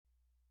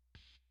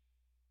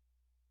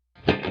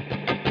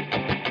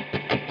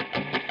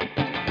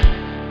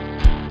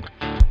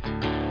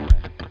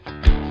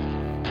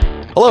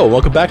Hello, and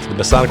welcome back to the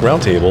Masonic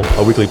Roundtable,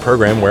 a weekly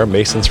program where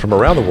Masons from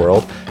around the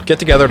world get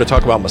together to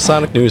talk about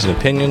Masonic news and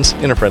opinions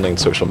in a friendly and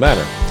social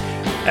manner.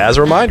 As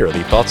a reminder,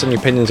 the thoughts and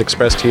opinions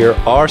expressed here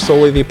are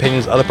solely the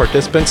opinions of the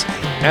participants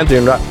and do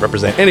not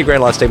represent any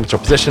Grand Lodge statements or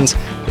positions.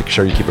 Make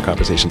sure you keep your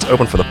conversations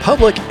open for the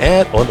public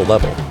and on the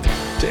level.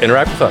 To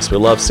interact with us, we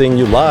love seeing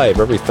you live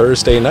every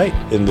Thursday night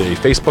in the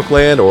Facebook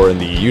land or in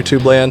the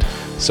YouTube land.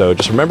 So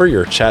just remember,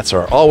 your chats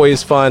are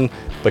always fun,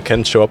 but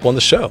can show up on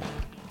the show.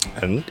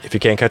 And if you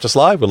can't catch us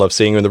live, we love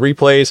seeing you in the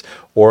replays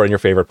or in your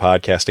favorite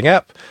podcasting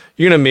app.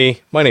 You know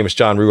me. My name is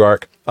John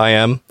Ruark. I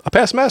am a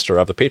past master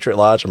of the Patriot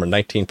Lodge number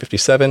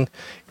 1957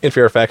 in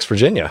Fairfax,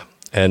 Virginia.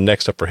 And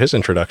next up for his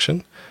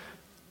introduction,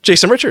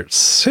 Jason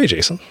Richards. Hey,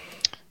 Jason.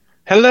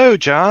 Hello,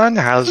 John.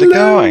 How's it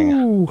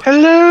going?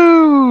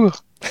 Hello.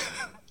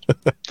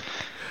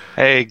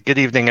 Hey, good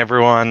evening,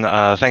 everyone.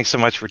 Thanks so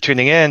much for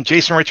tuning in.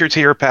 Jason Richards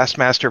here, past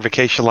master of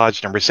Acacia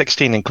Lodge number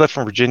 16 in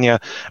Clifton, Virginia,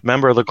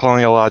 member of the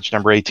Colonial Lodge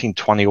number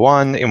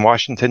 1821 in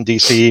Washington,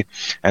 D.C.,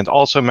 and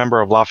also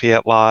member of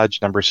Lafayette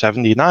Lodge number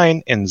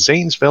 79 in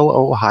Zanesville,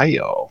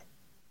 Ohio.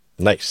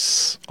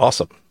 Nice.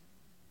 Awesome.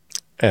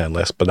 And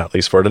last but not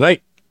least for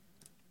tonight,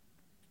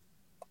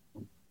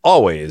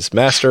 always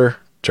Master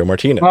Joe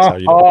Martinez. How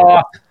you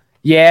doing?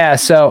 Yeah,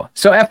 so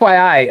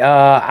FYI,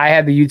 I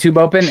had the YouTube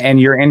open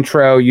and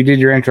you did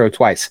your intro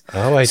twice.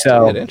 Oh, I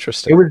did.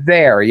 Interesting. It was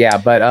there, yeah.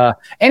 But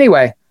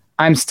anyway,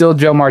 I'm still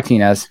Joe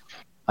Martinez.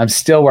 I'm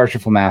still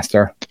Worshipful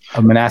Master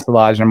of Manasseh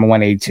Lodge number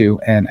 182,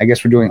 and I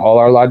guess we're doing all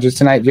our lodges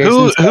tonight,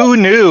 Jason. Who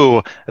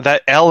knew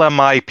that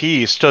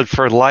LMIP stood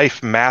for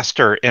Life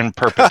Master in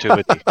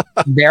Perpetuity?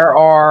 There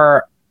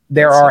are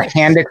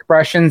hand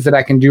expressions that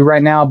I can do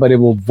right now, but it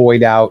will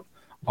void out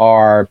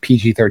our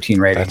PG-13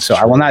 rating, so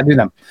I will not do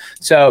them.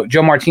 So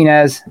Joe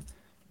Martinez,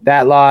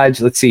 that lodge,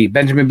 let's see,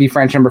 Benjamin B.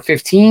 French number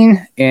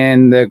 15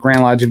 in the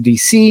Grand Lodge of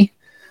DC,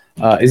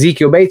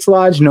 Ezekiel Bates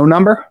Lodge, no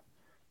number,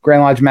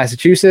 Grand Lodge,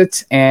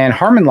 Massachusetts, and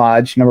Harmon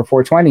Lodge number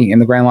 420 in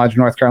the Grand Lodge of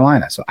North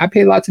Carolina. So I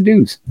paid lots of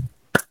dues.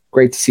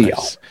 Great to see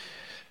y'all.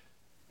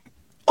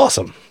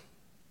 Awesome.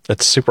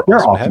 That's super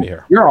awesome to have you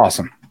here. You're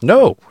awesome.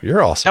 No,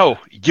 you're awesome. No,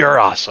 you're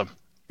awesome.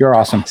 You're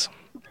awesome.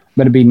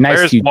 But it'd be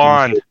nice to you.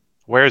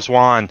 Where's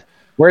Juan?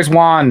 Where's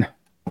Juan?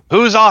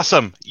 Who's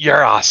awesome?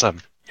 You're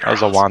awesome. That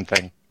was a Juan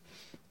thing.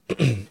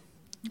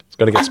 It's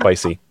going to get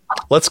spicy.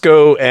 Let's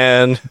go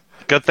and...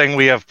 Good thing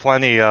we have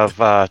plenty of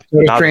not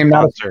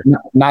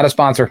a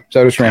sponsor.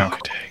 SodaStream. Oh,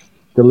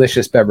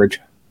 delicious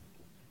beverage.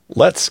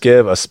 Let's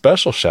give a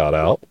special shout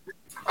out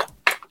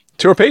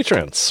to our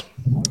patrons.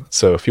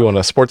 So if you want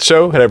to support the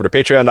show, head over to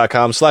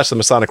patreon.com/the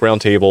Masonic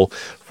Roundtable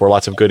for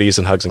lots of goodies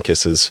and hugs and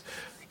kisses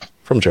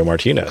from Joe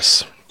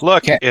Martinez.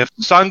 Look, if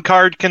Sun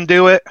Card can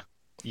do it,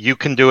 you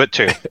can do it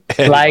too.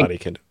 Anybody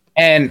can.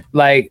 And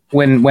like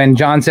when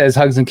John says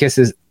hugs and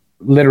kisses,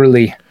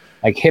 literally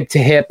like hip to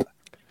hip,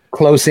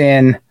 close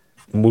in,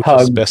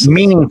 hugs,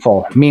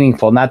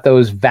 meaningful, not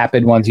those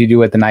vapid ones you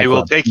do at the nightclub. It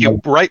will take you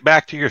right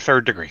back to your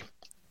third degree.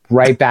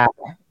 Right back.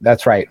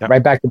 That's right. Yep.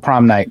 Right back to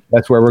prom night.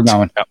 That's where we're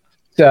going. Yep.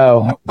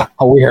 So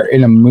we are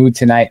in a mood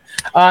tonight.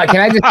 Can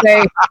I just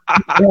say,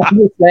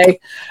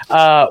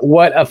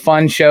 what a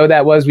fun show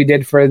that was we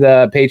did for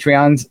the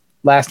Patreons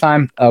last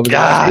time.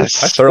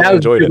 Yes, I thoroughly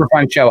enjoyed it. Super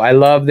fun show. I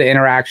love the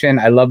interaction.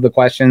 I love the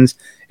questions.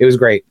 It was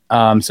great.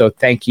 So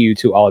thank you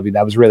to all of you.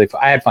 That was really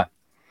fun. I had fun.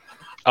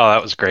 Oh,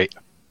 that was great.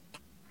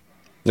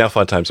 Now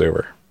fun time's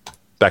over.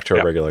 Back to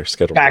our regular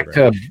schedule. Back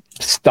program.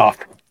 to stuff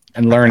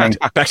and learning.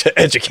 Back to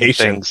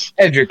education. Things.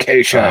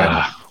 Education.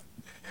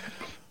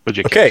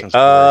 Okay.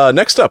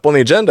 Next up on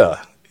the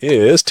agenda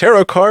is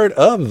Tarot Card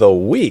of the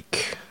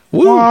Week.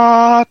 Woo.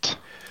 What?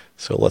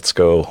 So let's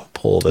go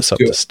pull this up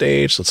to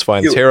stage. Let's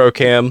find the Tarot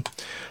Cam.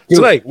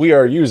 Tonight we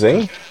are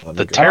using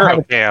the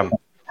Tarot Cam.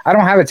 I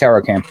don't have a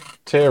Tarot Cam.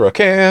 Tarot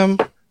Cam.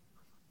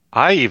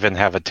 I even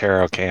have a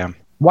Tarot Cam.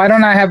 Why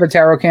don't I have a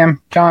Tarot Cam,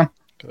 John?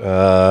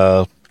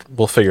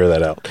 We'll figure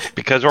that out.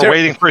 Because we're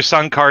waiting for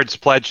Sun Card's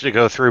pledge to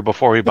go through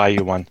before we buy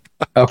you one.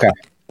 Okay.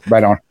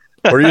 Right on.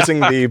 We're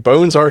using the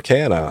Bones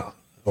Arcana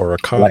or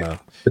Arcana. Right.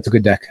 It's a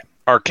good deck.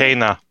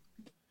 Arcana.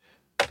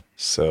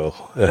 So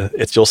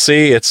you'll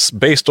see it's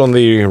based on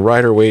the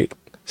Rider-Waite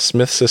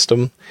Smith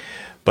system,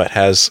 but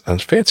has a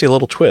fancy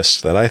little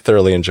twist that I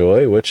thoroughly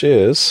enjoy, which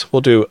is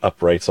we'll do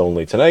uprights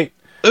only tonight.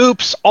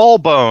 Oops, all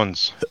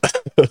bones.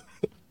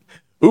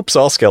 Oops,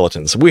 all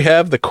skeletons. We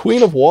have the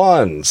Queen of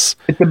Wands.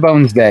 It's the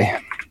Bones Day.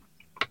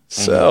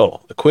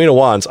 So the Queen of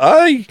Wands.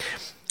 I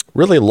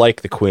really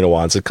like the Queen of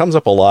Wands. It comes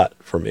up a lot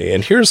for me.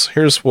 And here's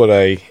what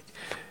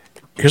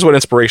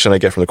inspiration I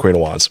get from the Queen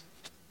of Wands.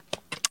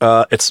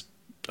 It's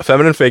a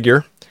feminine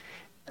figure,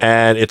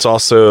 and it's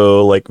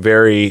also like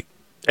very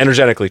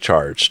energetically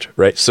charged,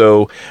 right?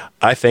 So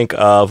I think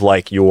of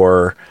like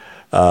your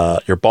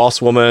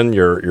boss woman,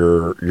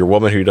 your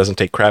woman who doesn't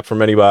take crap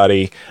from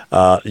anybody.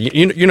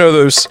 You know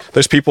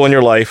those people in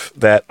your life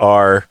that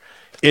are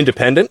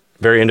independent,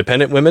 very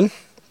independent women.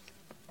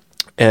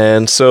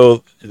 And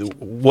so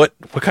what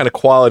kind of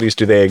qualities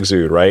do they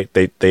exude, right?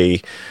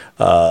 They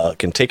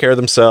can take care of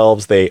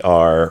themselves. They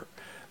are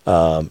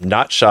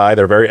not shy.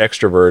 They're very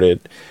extroverted,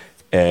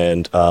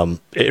 and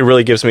it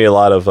really gives me a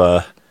lot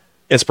of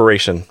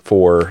inspiration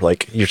for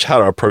like how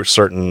to approach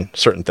certain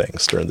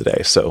things during the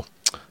day. So,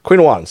 Queen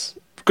of Wands,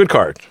 good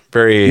card,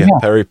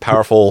 very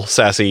powerful,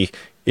 sassy,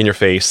 in your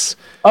face.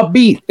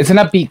 Upbeat. It's an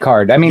upbeat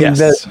card. I mean,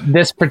 yes.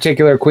 This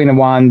particular Queen of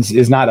Wands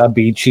is not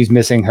upbeat. She's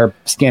missing her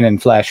skin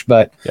and flesh,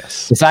 but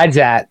besides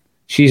that,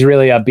 she's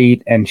really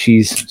upbeat and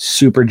she's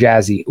super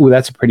jazzy. Ooh,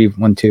 that's a pretty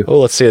one too. Oh,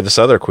 let's see this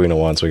other Queen of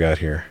Wands we got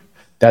here.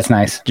 That's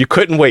nice. You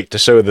couldn't wait to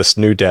show this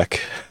new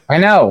deck. I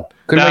know.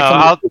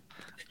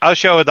 I'll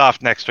show it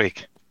off next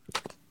week.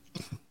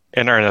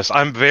 In earnest,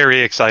 I'm very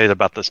excited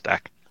about this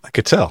deck. I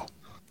could tell.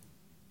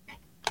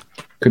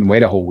 Couldn't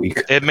wait a whole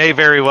week. It may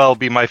very well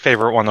be my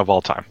favorite one of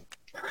all time.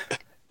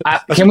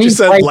 Can we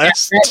say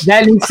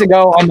that needs to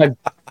go on the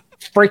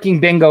freaking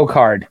bingo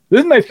card.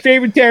 This is my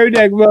favorite tarot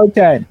deck of all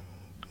time.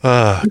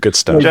 Good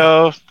stuff.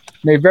 Joe,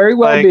 may very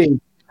well be.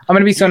 I'm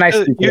going to be so nice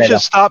to you. You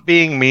should stop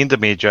being mean to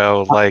me,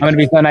 Joe. Like, I'm going to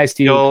be so nice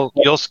to you.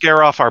 You'll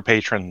scare off our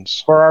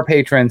patrons. For our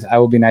patrons, I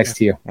will be nice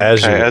to you.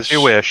 As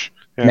you wish.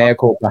 Yeah. Mea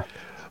culpa.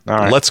 All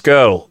right. Let's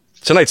go.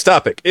 Tonight's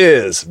topic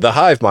is the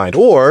Hive Mind,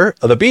 or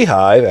the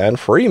Beehive and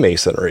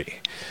Freemasonry.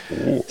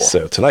 Ooh.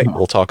 So tonight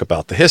we'll talk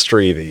about the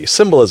history, the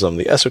symbolism,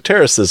 the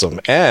esotericism,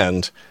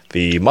 and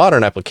the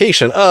modern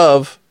application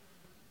of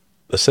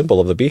the symbol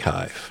of the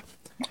beehive.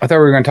 I thought we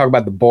were going to talk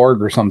about the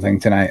Borg or something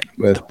tonight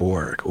with the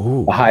Borg.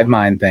 Ooh. The Hive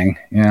Mind thing.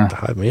 Yeah. The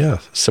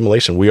Hive,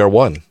 assimilation. We are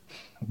one.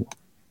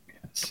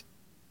 Yes.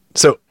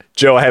 So,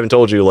 Joe, I haven't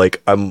told you,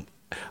 like,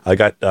 I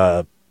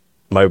got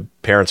my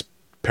parents'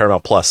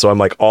 Paramount Plus, so I'm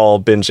like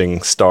all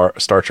binging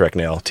Star Trek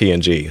now,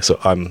 TNG. So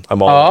I'm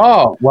all.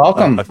 Oh,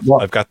 welcome.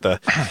 I've got the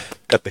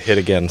hit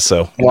again.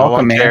 So welcome, no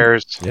one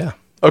cares. Yeah.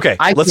 Okay.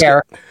 Let's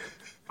care.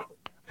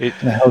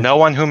 No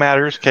one who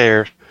matters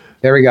cares.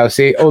 There we go.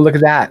 See. Oh, look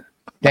at that.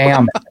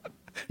 Damn.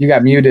 You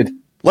got muted.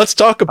 Let's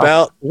talk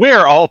about.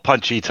 We're all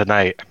punchy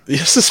tonight.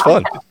 This is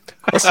fun.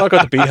 Let's talk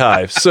about the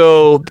beehive.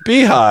 So the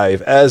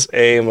beehive as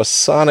a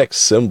Masonic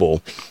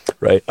symbol,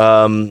 right?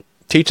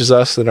 Teaches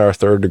us in our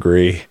third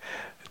degree.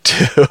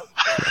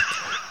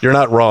 You're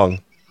not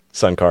wrong,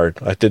 Sun Card.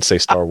 I did say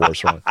Star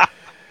Wars wrong.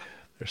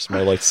 There's my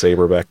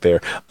lightsaber back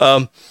there.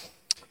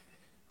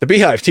 The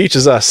beehive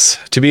teaches us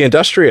to be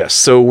industrious.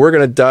 So we're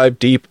going to dive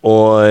deep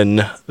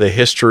on the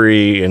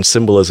history and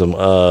symbolism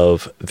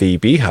of the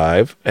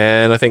beehive.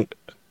 And I think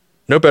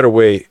no better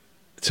way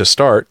to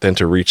start than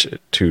to reach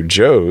to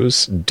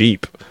Joe's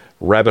deep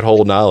rabbit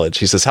hole knowledge.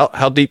 He says,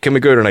 how deep can we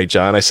go tonight,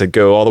 John? I said,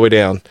 go all the way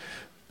down.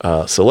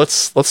 So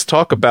let's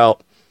talk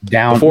about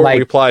down before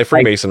we apply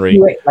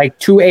Freemasonry, like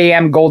 2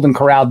 a.m. Golden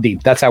Corral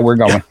deep. That's how we're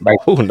going. Yeah. Right?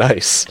 Oh,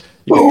 nice.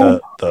 You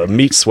get the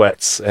meat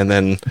sweats and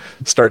then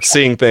start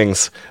seeing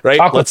things. Right.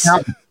 Let's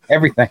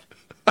everything.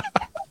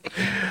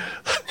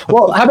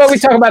 Well, how about we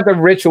talk about the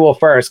ritual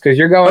first? Because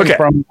you're going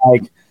from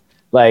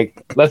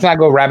like let's not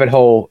go rabbit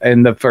hole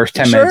in the first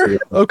 10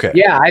 minutes. Okay.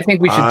 Yeah, I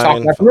think we should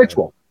talk about the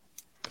ritual.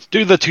 Let's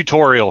do the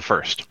tutorial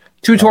first.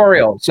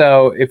 Tutorial.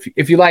 So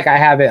if you like, I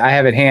have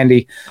it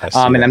handy.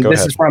 And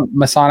this is from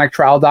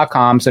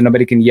MasonicTrial.com, so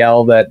nobody can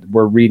yell that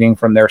we're reading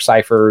from their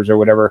ciphers or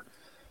whatever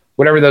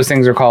those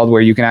things are called,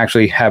 where you can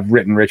actually have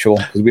written ritual,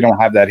 because we don't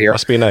have that here.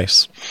 Must be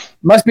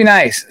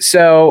nice.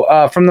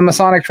 So from the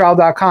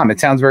MasonicTrial.com, it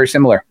sounds very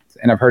similar,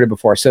 and I've heard it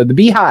before. So the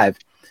beehive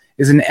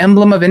is an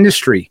emblem of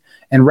industry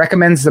and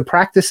recommends the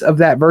practice of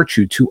that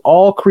virtue to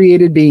all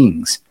created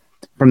beings,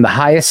 from the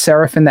highest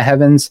seraph in the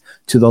heavens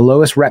to the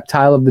lowest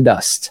reptile of the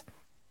dust.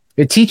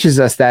 It teaches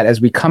us that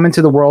as we come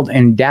into the world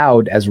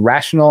endowed as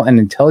rational and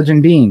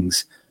intelligent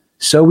beings,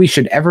 so we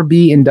should ever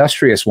be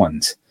industrious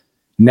ones,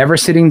 never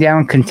sitting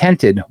down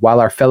contented while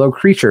our fellow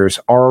creatures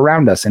are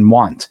around us in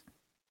want,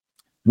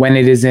 when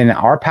it is in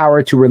our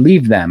power to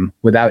relieve them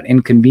without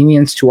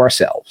inconvenience to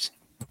ourselves.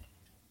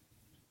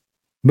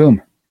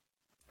 Boom.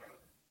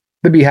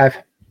 The beehive.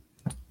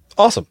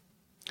 Awesome.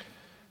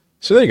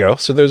 So there you go.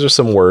 So those are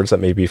some words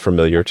that may be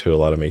familiar to a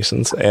lot of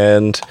Masons,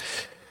 and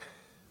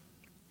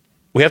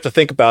we have to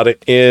think about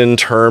it in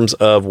terms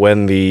of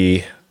when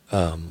the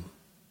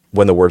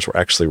words were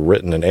actually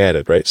written and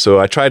added, right? So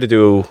I tried to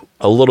do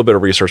a little bit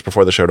of research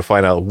before the show to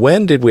find out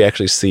when did we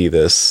actually see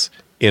this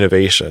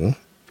innovation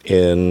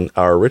in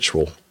our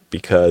ritual,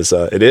 because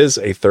it is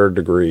a third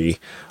degree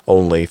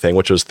only thing,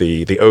 which was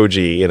the OG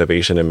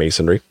innovation in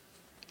Masonry.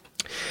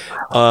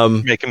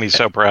 Making me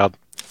so proud.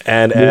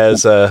 And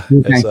as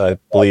I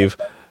believe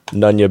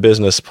Nunya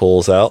Business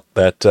pulls out,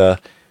 that the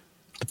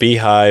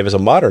beehive is a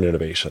modern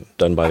innovation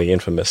done by the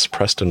infamous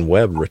Preston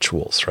Webb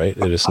rituals, right?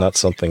 It is not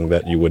something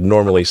that you would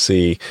normally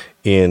see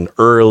in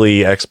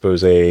early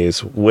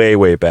exposés way,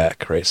 way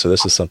back, right? So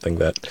this is something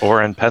that...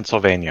 Or in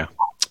Pennsylvania.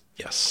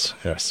 Yes.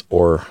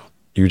 Or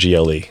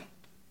UGLE.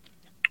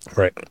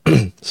 Right.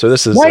 So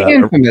this is... Why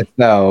infamous,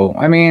 though?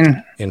 I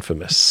mean...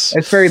 Infamous.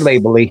 It's very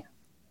labely.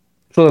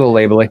 It's a little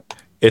labely.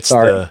 It's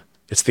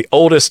the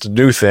oldest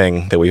new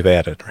thing that we've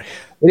added, right?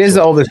 It is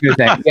the oldest new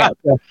thing. Yeah.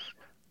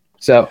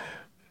 So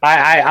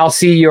I'll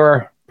see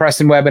your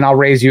Preston Webb and I'll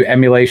raise you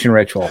emulation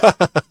ritual.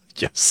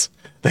 Yes.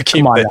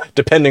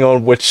 Depending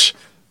on which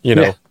you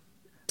know,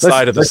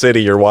 side of the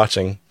city you're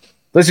watching.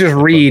 Let's just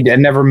read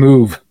and never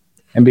move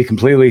and be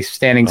completely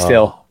standing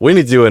still. We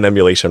need to do an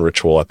emulation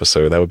ritual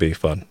episode. That would be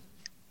fun.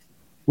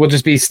 We'll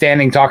just be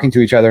standing, talking to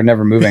each other,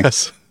 never moving.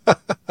 Yes.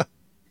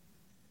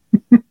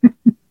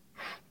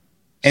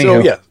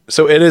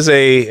 So it is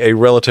a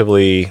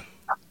relatively.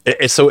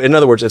 So in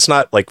other words, it's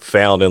not like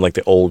found in like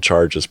the old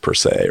charges per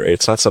se, right?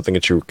 It's not something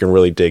that you can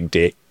really dig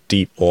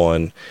deep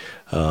on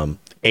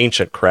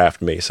ancient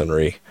craft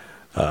masonry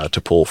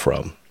to pull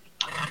from.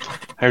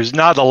 There's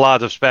not a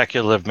lot of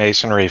speculative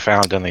masonry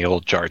found in the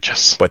old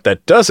charges. But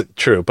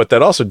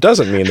that also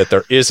doesn't mean that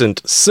there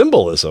isn't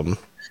symbolism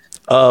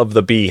of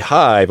the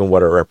beehive and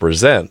what it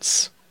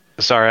represents.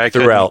 Sorry,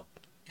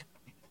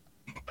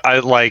 I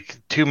like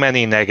too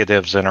many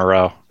negatives in a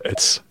row.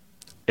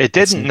 It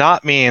did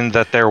not mean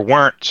that there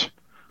weren't.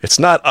 It's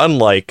not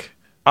unlike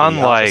the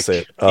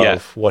opposite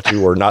of what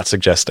you were not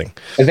suggesting.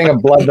 I think a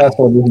blood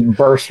vessel just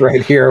burst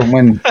right here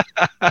when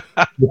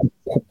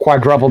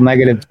quadruple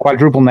negative.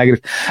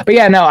 But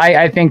yeah, no,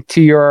 I think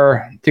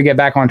to get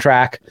back on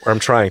track. I'm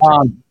trying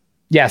to.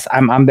 Yes,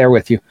 I'm there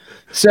with you.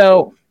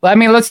 So I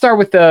mean, let's start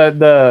with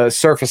the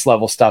surface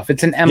level stuff.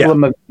 It's an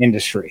emblem of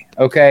industry.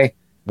 Okay,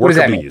 what does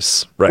that mean?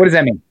 Right. What does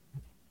that mean?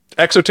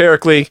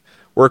 Exoterically,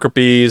 worker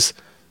bees.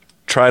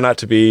 Try not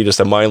to be just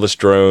a mindless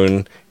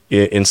drone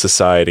in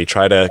society.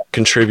 Try to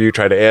contribute,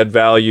 try to add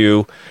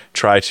value,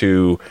 try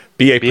to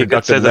be a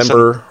productive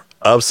member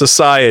of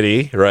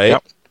society, right?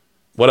 Yep.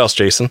 What else,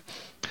 Jason?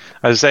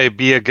 I would say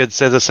be a good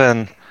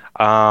citizen,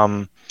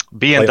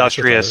 be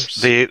industrious.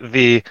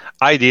 The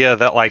idea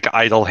that like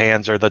idle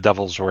hands are the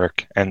devil's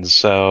work. And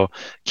so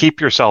keep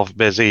yourself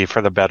busy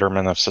for the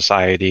betterment of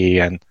society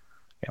and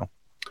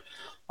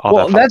all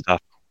that fun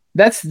stuff.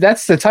 That's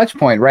the touch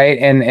point, right?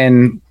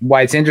 And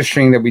why it's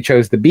interesting that we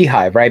chose the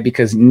beehive, right?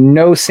 Because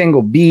no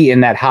single bee in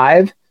that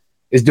hive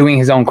is doing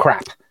his own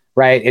crap,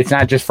 right? It's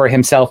not just for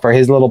himself or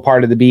his little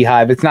part of the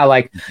beehive. It's not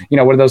like,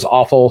 one of those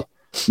awful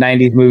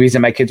 90s movies that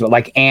my kids were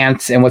like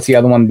Ants and what's the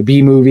other one? The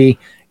Bee Movie,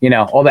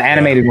 all the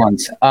animated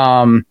ones.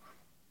 A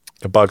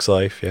Bug's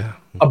Life, yeah.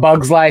 A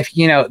Bug's Life,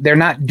 they're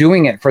not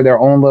doing it for their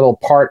own little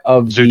part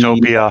of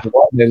Zootopia. The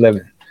world they live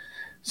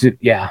in.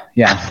 Yeah.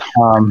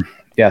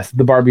 Yes,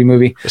 the Barbie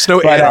movie. There's no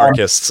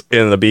anarchists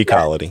in the bee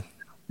colony.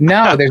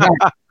 No, there's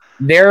not.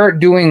 They're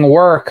doing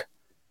work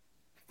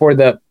for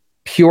the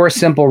pure,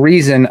 simple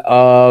reason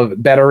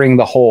of bettering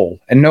the whole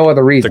and no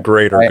other reason. The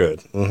greater good.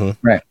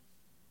 Mm-hmm. Right.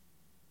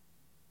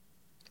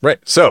 Right.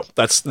 So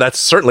that's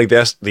certainly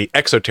the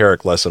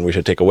exoteric lesson we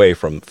should take away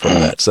from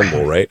that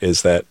symbol, right?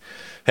 Is that,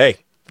 hey,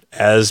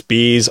 as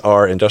bees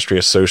are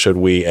industrious, so should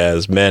we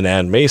as men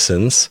and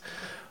masons,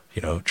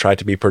 try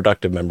to be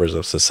productive members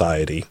of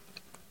society.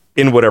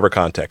 In whatever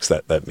context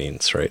that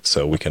means, right?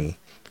 So we can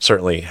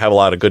certainly have a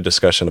lot of good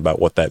discussion about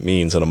what that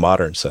means in a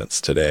modern sense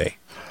today.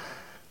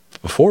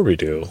 Before we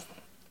do,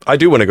 I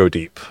do want to go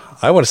deep.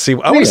 I want to see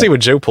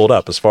what Joe pulled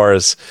up as far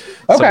as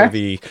some of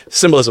the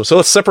symbolism. So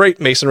let's separate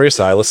masonry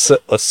aside.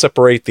 Let's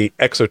separate the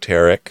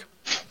exoteric,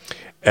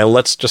 and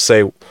let's just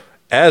say,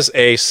 as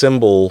a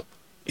symbol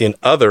in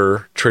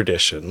other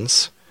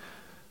traditions.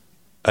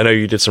 I know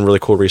you did some really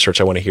cool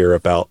research. I want to hear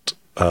about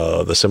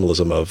the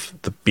symbolism of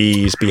the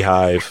bees,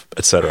 beehive,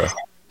 etc.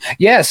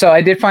 Yeah, so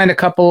I did find a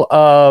couple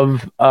of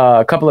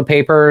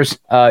papers.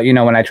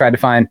 When I tried to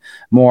find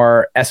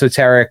more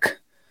esoteric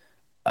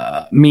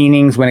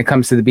meanings when it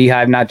comes to the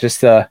beehive, not just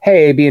the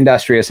hey, be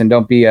industrious and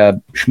don't be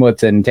a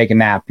schmutz and take a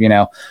nap,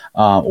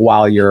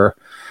 while your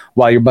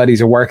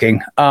buddies are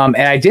working. And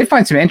I did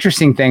find some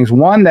interesting things.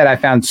 One that I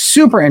found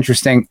super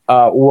interesting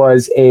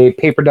was a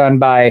paper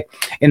done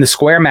in the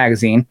Square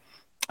magazine.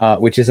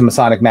 Which is a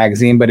Masonic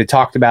magazine, but it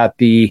talked about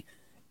the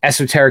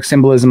esoteric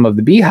symbolism of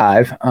the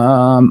beehive.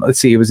 Let's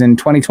see, it was in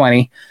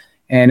 2020,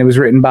 and it was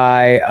written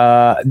by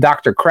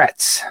Dr.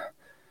 Kretz.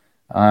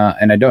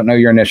 And I don't know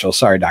your initials,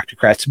 sorry, Dr.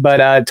 Kretz,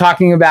 but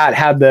talking about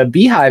how the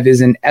beehive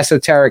is an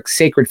esoteric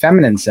sacred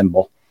feminine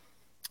symbol,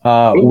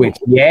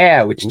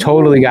 which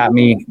totally got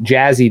me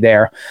jazzy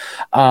there.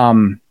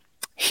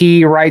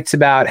 He writes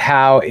about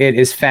how it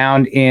is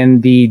found in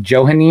the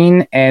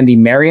Johannine and the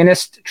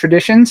Marianist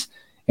traditions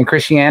in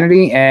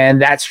Christianity,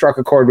 and that struck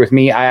a chord with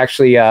me. I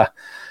actually,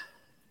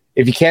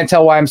 if you can't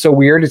tell why I'm so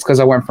weird, it's because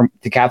I went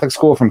to Catholic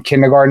school from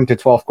kindergarten to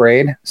 12th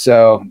grade.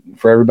 So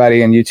for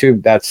everybody on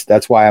YouTube,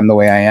 that's why I'm the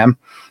way I am.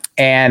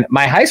 And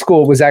my high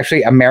school was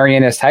actually a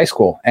Marianist high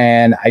school,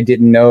 and I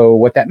didn't know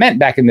what that meant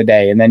back in the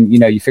day. And then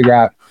you figure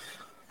out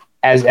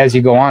as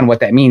you go on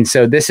what that means.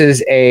 So this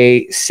is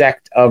a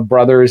sect of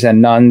brothers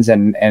and nuns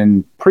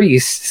and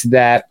priests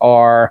that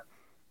are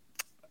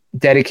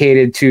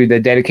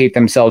dedicate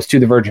themselves to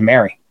the Virgin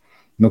Mary,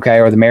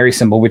 or the Mary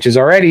symbol, which is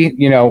already,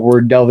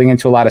 we're delving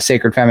into a lot of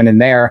sacred feminine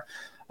there,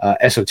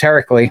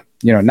 esoterically,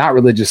 not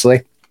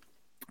religiously,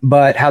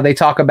 but how they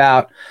talk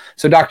about.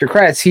 So Dr.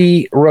 Kretz,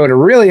 he wrote a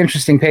really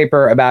interesting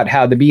paper about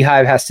how the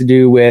beehive has to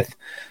do with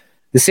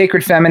the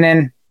sacred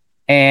feminine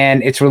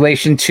and its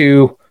relation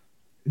to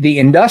the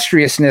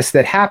industriousness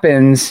that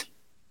happens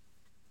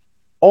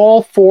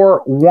all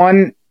for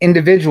one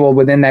individual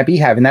within that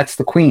beehive, and that's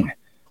the queen.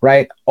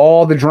 right?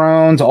 All the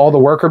drones, all the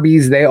worker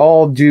bees, they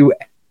all do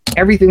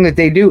everything that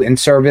they do in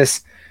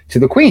service to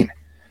the queen,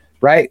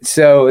 right?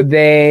 So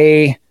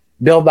they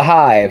build the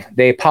hive,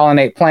 they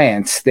pollinate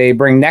plants, they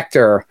bring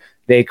nectar,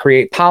 they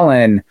create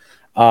pollen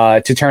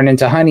to turn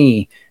into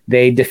honey,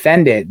 they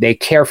defend it, they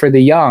care for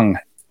the young.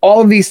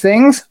 All of these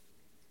things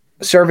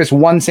service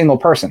one single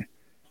person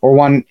or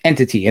one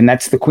entity, and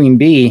that's the queen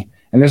bee.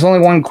 And there's only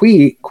one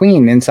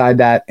queen inside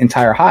that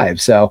entire hive.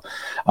 So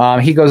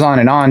he goes on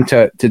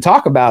to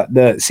talk about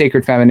the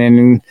sacred feminine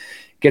and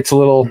gets a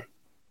little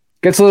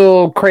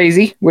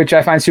crazy, which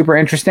I find super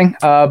interesting.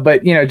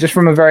 But just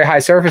from a very high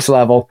surface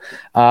level,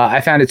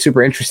 I found it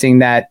super interesting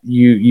that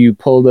you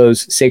pull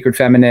those sacred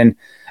feminine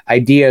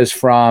ideas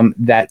from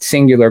that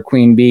singular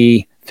queen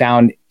bee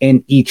found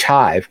in each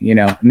hive,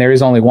 and there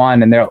is only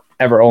one, and there'll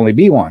ever only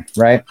be one,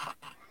 right?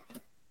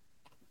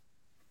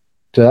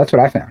 So that's what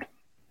I found.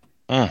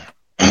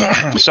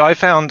 So I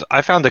found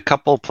a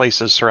couple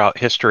places throughout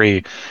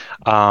history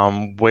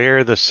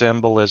where the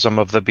symbolism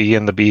of the bee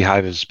and the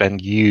beehive has been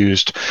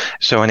used.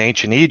 So in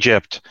ancient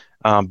Egypt,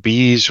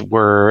 bees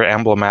were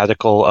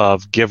emblematical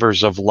of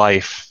givers of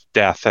life,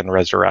 death, and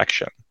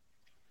resurrection.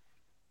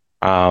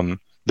 The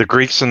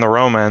Greeks and the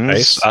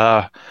Romans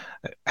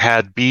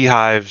had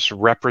beehives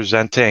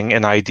representing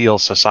an ideal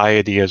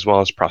society as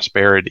well as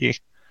prosperity.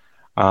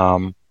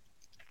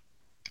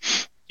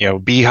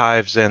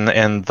 Beehives in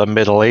the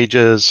Middle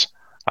Ages.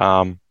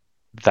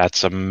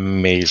 That's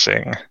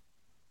amazing.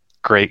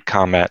 Great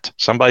comment.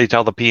 Somebody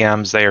tell the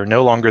PMs they are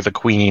no longer the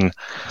queen.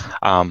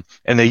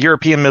 In the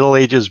European Middle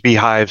Ages,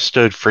 beehives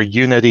stood for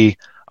unity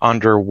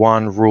under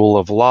one rule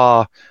of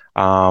law.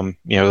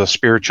 The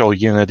spiritual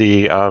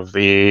unity of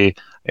the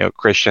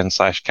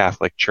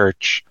Christian/Catholic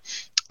Church,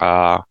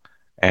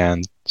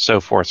 and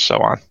so forth, so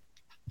on.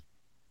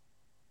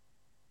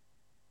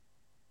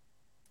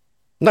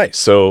 Nice.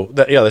 So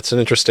that's an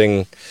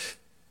interesting.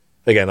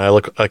 Again, I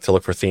like to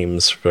look for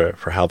themes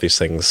for how these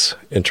things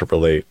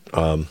interrelate.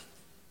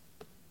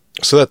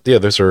 So that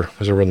those are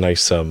real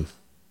nice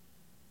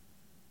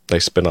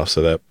nice spin-offs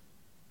of that.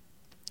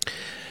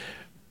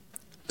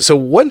 So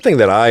one thing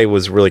that I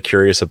was really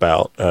curious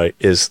about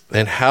is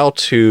how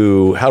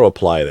to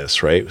apply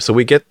this, right? So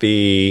we get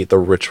the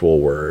ritual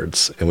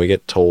words and we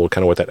get told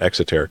kind of what that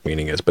exoteric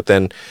meaning is, but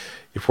then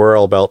if we're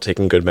all about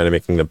taking good men and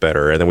making them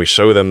better, and then we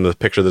show them the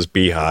picture of this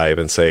beehive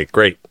and say,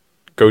 great,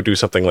 go do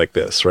something like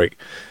this, right?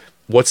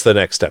 What's the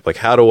next step? Like,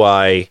 how do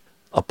I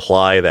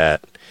apply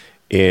that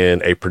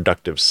in a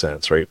productive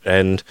sense, right?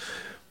 And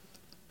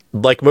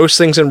like most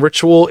things in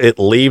ritual, it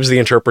leaves the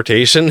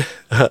interpretation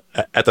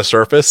at the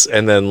surface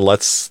and then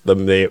lets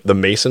the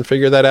mason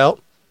figure that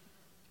out.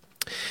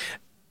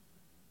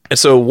 And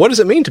so what does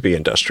it mean to be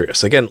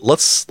industrious? Again,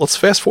 let's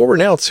fast forward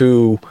now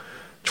to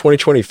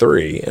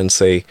 2023 and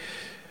say,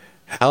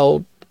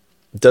 how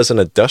does an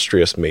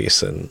industrious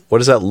mason, what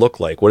does that look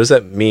like? What does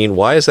that mean?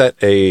 Why is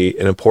that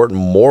an important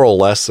moral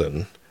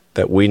lesson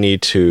that we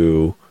need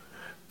to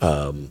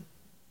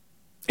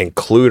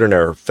include in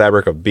our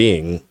fabric of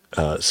being,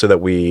 so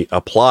that we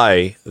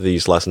apply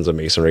these lessons of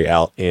masonry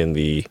out in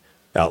the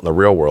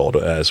real world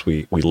as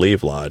we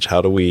leave lodge?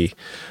 How do we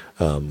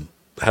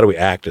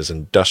act as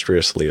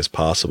industriously as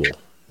possible?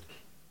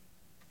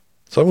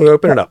 So I'm going to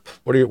open it up.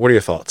 What are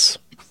your thoughts?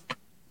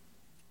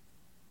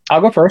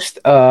 I'll go first.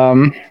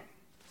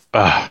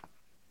 I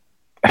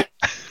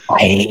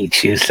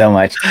hate you so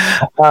much.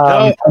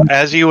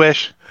 As you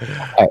wish.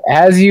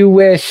 As you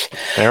wish.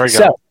 There we go.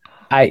 So,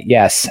 I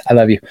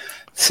love you.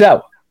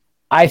 So,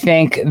 I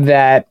think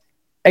that,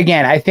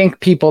 again, I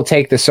think people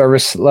take the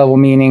service level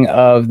meaning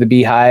of the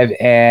beehive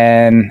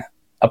and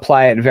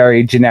apply it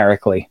very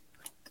generically,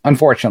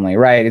 unfortunately,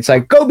 right? It's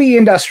like, go be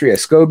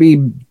industrious, go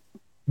be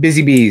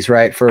busy bees,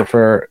 right?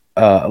 For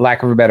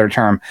lack of a better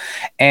term.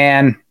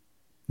 And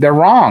they're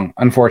wrong,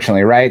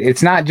 unfortunately, right?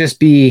 It's not just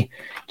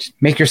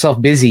make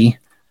yourself busy.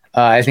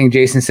 I think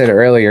Jason said it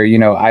earlier,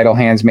 idle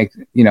hands make,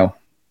 the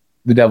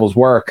devil's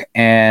work.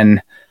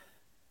 And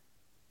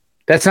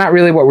that's not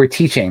really what we're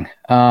teaching.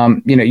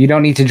 You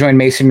don't need to join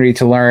masonry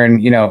to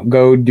learn,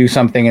 go do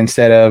something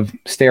instead of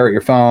stare at your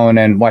phone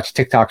and watch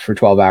TikToks for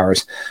 12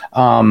 hours.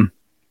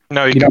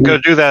 No, you can go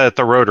do that at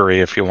the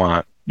Rotary if you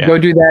want. Yeah. Go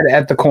do that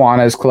at the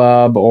Kiwanis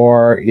Club,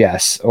 or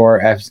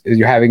if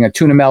you're having a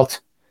tuna melt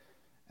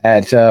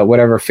at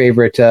whatever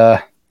favorite,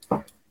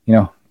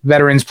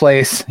 veterans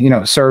place,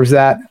 serves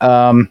that.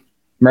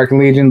 American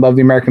Legion, love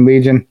the American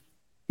Legion,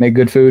 make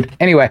good food.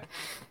 Anyway,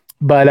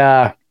 but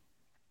I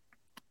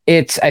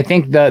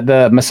think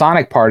the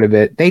Masonic part of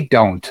it, they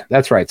don't.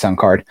 That's right, Sun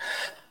Card.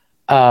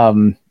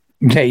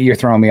 You're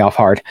throwing me off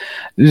hard.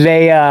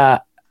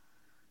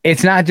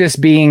 It's not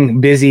just being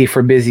busy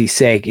for busy's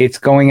sake. It's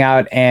going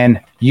out and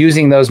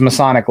using those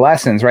Masonic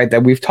lessons, right,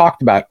 that we've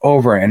talked about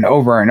over and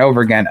over and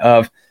over again,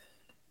 of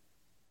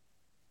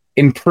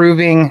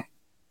improving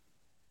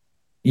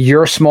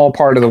your small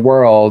part of the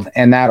world,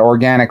 and that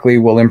organically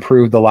will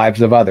improve the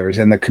lives of others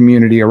and the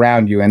community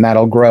around you, and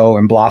that'll grow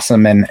and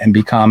blossom and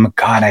become,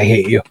 God, I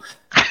hate you.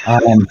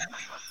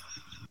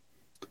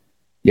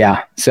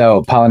 Yeah,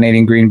 so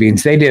pollinating green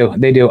beans, they do.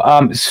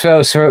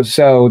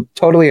 So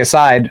totally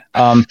aside,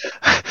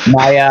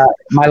 my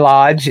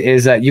lodge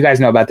is. You guys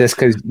know about this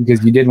because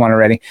you did one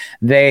already.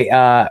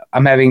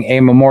 I'm having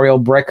a memorial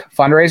brick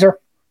fundraiser,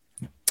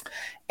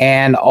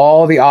 and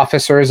all the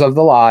officers of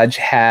the lodge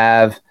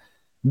have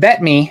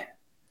bet me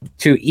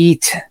to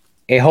eat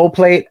a whole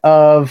plate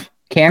of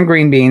canned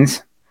green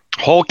beans,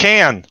 Whole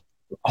can.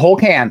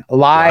 live.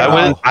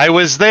 Wow. I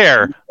was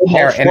there.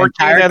 Whole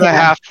 14 and a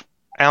half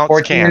ounce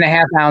 14 can. and a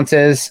half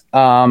ounces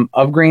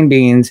of green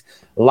beans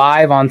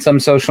live on some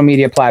social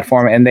media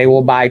platform, and they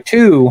will buy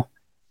two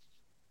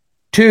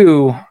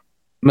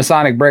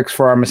Masonic bricks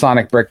for our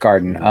Masonic brick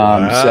garden.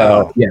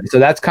 Wow. So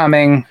that's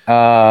coming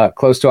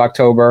close to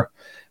October.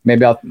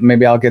 Maybe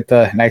I'll get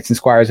the Knights and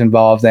Squires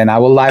involved, and I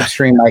will live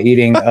stream my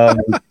eating of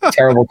a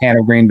terrible can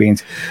of green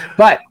beans.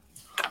 But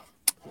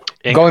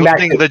going back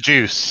to the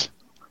juice.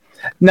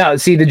 No,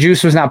 see, the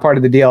juice was not part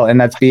of the deal,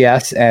 and that's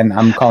BS, and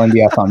I'm calling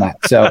BS on that.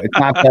 So it's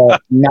not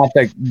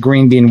the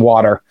green bean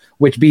water,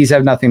 which bees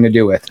have nothing to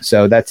do with.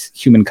 So that's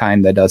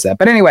humankind that does that.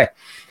 But anyway,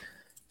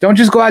 don't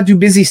just go out and do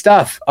busy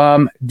stuff.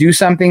 Do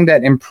something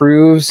that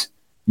improves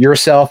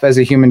yourself as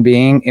a human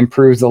being,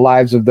 improves the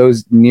lives of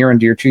those near and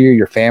dear to you,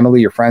 your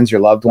family, your friends,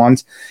 your loved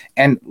ones,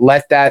 and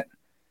let that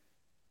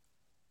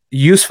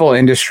useful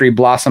industry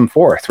blossom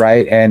forth,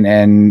 right?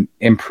 And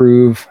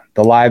improve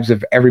the lives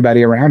of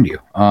everybody around you.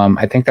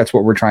 I think that's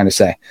what we're trying to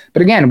say.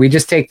 But again, we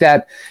just take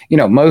that,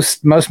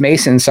 most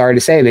Masons, sorry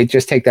to say, they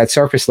just take that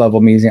surface level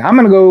meaning. I'm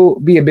going to go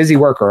be a busy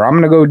worker. I'm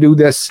going to go do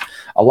this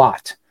a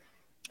lot.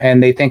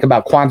 And they think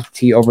about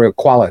quantity over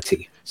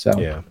quality. So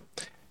yeah.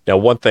 Now,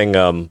 one thing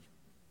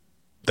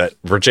that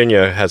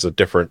Virginia has a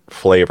different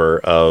flavor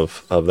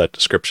of that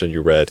description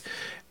you read,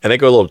 and they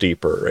go a little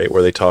deeper, right?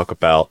 Where they talk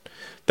about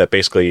that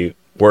basically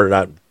we're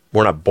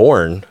not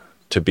born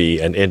to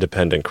be an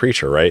independent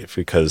creature, right?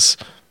 Because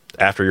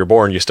after you're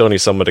born, you still need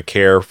someone to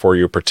care for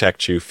you,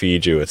 protect you,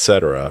 feed you,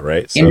 etc.,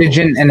 right? So,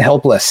 indigent and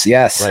helpless,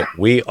 yes. Right.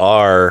 We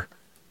are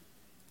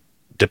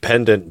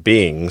dependent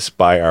beings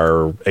by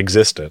our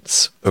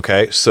existence,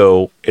 okay?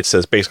 So it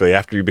says basically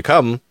after you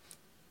become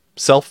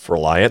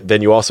self-reliant,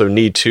 then you also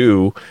need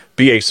to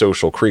be a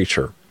social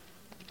creature.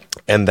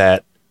 And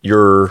that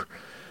your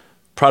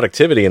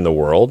productivity in the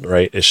world,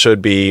 right, it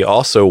should be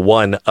also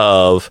one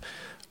of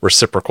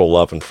reciprocal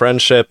love and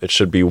friendship. It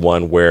should be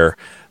one where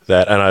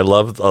that, and I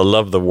love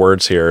the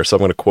words here, so I'm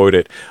going to quote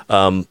it.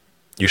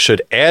 You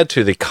should add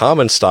to the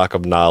common stock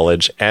of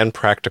knowledge and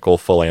practical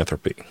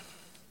philanthropy.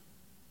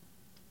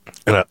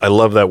 And I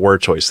love that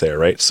word choice there,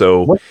 right?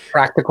 So what's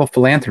practical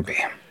philanthropy?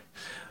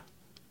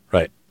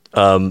 Right.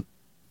 And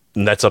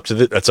that's up to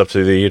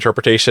the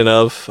interpretation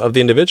of the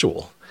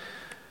individual.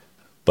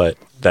 But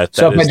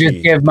so if I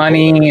just give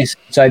money,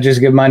 I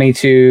just give money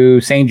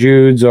to St.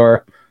 Jude's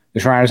or the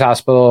Shriners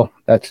Hospital,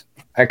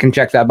 I can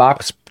check that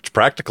box. It's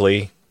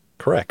practically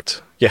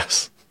correct.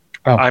 Yes.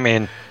 Oh. I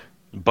mean,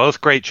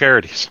 both great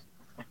charities.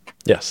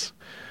 Yes.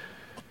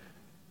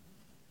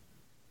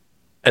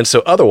 And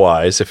so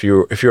otherwise, if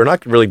you're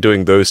not really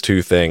doing those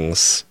two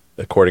things,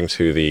 according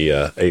to the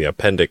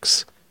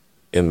appendix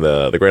in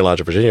the Grand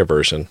Lodge of Virginia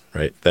version,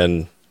 right,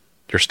 then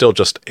you're still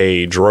just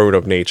a drone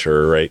of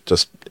nature, right?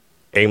 Just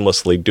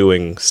aimlessly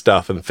doing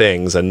stuff and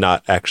things and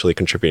not actually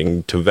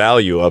contributing to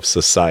value of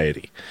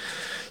society.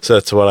 So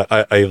that's what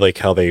I like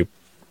how they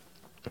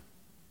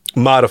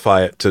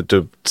modify it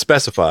to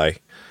specify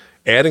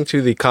adding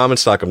to the common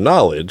stock of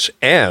knowledge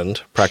and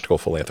practical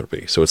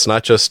philanthropy. So it's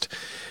not just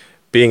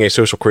being a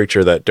social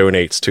creature that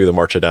donates to the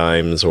March of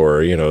Dimes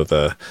or,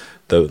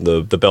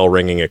 the bell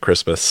ringing at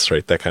Christmas,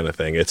 right? That kind of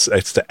thing. It's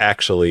to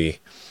actually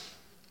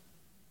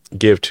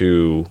give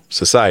to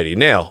society.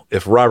 Now,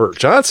 if Robert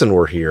Johnson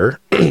were here,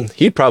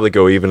 he'd probably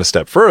go even a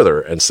step further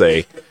and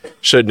say,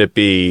 shouldn't it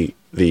be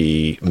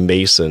the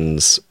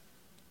Masons'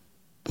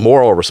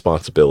 moral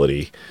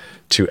responsibility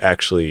to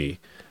actually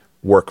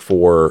work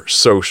for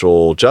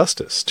social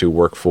justice, to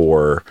work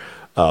for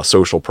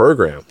social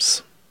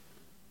programs,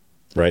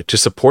 right? To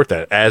support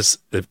that. As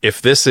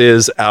if this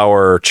is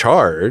our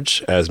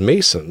charge as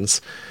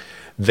Masons,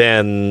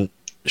 then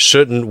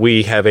shouldn't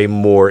we have a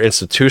more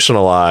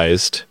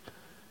institutionalized,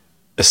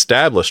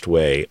 established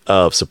way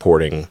of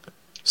supporting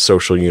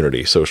social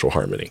unity, social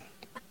harmony?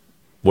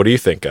 What do you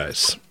think,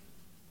 guys?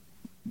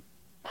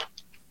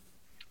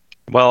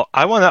 Well,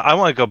 I want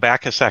to go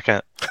back a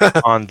second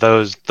on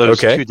those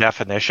okay. two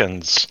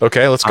definitions.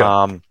 Okay, let's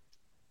go.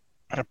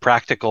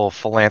 Practical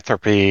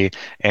philanthropy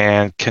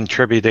and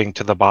contributing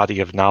to the body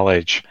of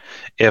knowledge.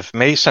 If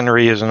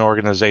Masonry is an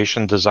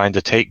organization designed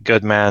to take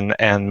good men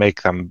and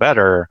make them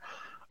better,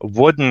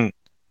 wouldn't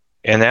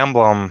an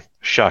emblem?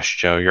 Shush,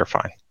 Joe, you're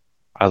fine.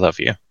 I love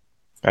you,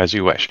 as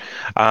you wish.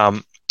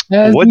 Wouldn't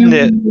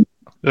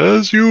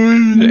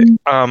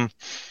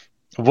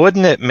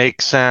it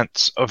make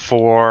sense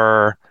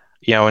for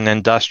an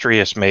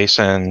industrious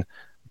Mason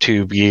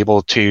to be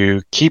able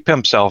to keep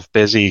himself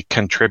busy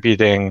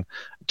contributing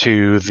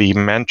to the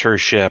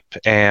mentorship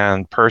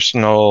and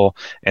personal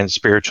and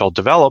spiritual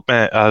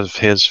development of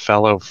his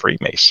fellow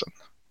Freemason?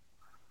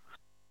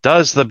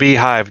 Does the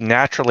beehive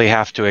naturally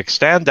have to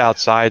extend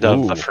outside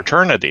of the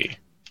fraternity?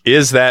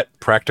 Is that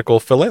practical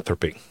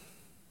philanthropy?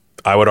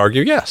 I would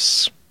argue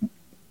yes.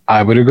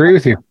 I would agree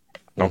with you.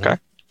 Okay.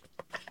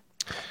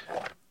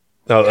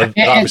 Now,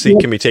 obviously, it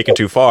can be taken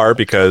too far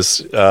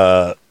because,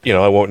 I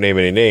won't name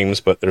any names,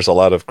 but there's a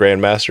lot of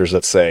grandmasters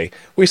that say,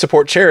 we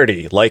support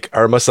charity, like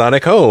our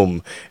Masonic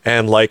home,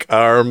 and like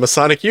our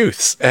Masonic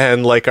youths,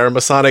 and like our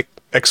Masonic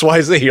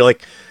XYZ. You're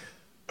like,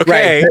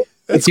 okay, right.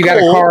 If you got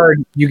a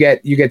card, you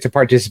get to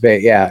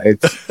participate. Yeah,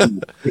 it's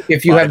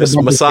if you buy have this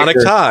Masonic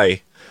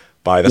tie,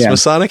 buy this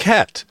Masonic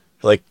hat.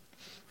 Like,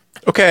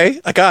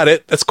 okay, I got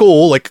it. That's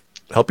cool. Like,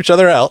 help each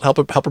other out, help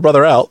a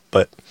brother out,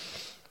 but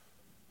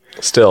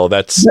still,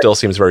 still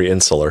seems very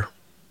insular.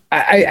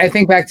 I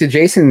think back to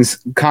Jason's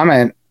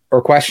comment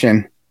or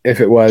question,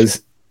 if it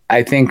was,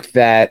 I think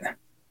that,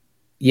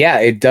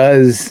 it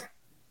does.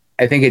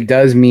 I think it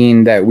does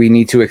mean that we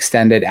need to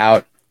extend it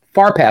out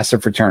far past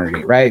the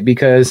fraternity, right?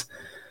 Because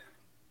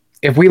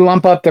if we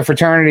lump up the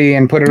fraternity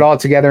and put it all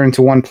together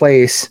into one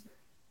place,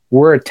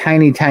 we're a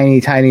tiny,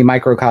 tiny, tiny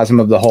microcosm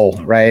of the whole,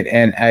 right?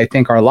 And I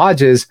think our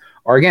lodges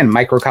are, again,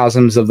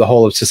 microcosms of the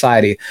whole of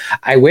society.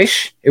 I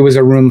wish it was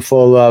a room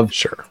full of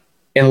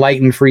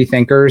enlightened free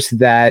thinkers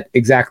that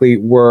exactly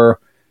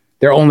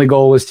their only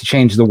goal was to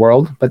change the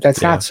world, but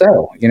that's not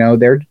so.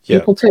 They're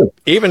people too.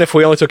 Even if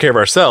we only took care of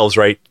ourselves,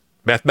 right?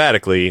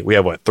 Mathematically, we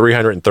have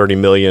 330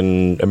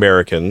 million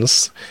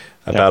Americans,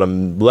 about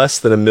less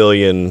than a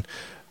million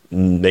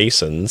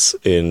Masons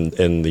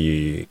in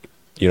the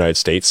United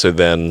States. So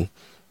then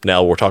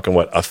now we're talking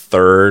a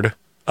third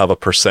of a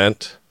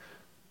percent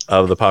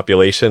of the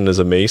population is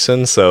a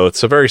Mason. So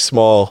it's a very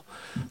small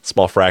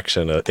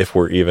fraction if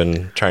we're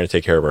even trying to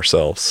take care of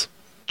ourselves.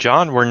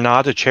 John, we're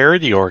not a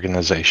charity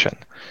organization.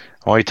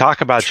 When we talk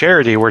about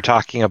charity, we're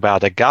talking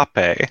about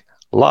agape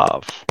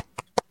love.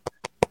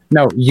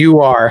 No,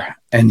 you are,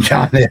 and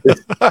John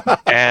is.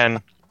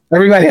 And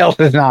everybody else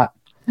is not.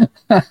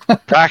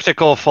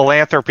 Practical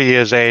philanthropy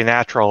is a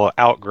natural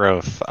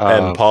outgrowth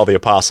of... And Paul the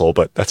Apostle,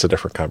 but that's a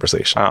different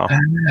conversation. Oh,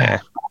 yeah.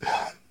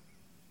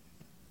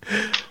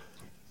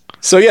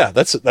 So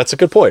that's a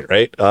good point,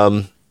 right?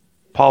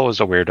 Paul was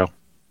a weirdo.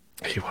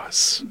 He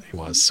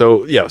was.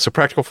 So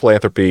practical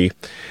philanthropy.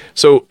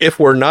 So if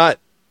we're not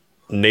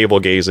navel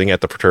gazing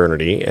at the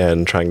fraternity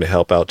and trying to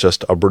help out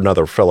just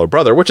another fellow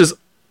brother, which is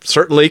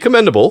certainly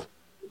commendable,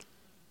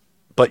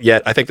 but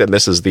yet I think that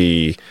misses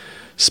the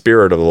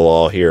spirit of the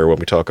law here when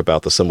we talk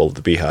about the symbol of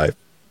the beehive.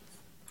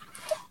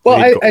 Well,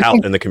 I out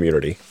think in the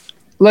community.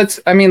 Let's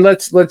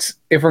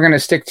if we're going to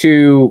stick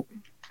to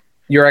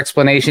your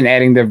explanation,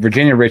 adding the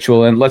Virginia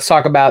ritual, and let's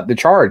talk about the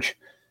charge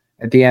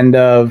at the end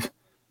of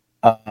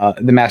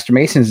the Master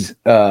Mason's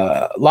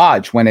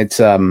lodge when it's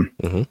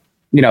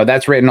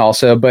that's written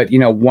also. But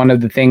one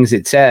of the things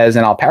it says,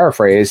 and I'll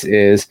paraphrase,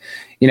 is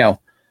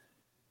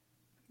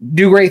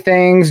do great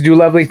things, do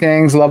lovely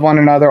things, love one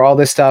another, all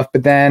this stuff.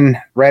 But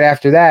then right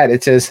after that,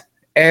 it says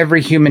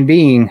every human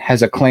being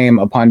has a claim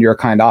upon your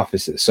kind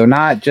offices. So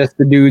not just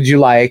the dudes you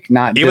like,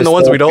 not even just the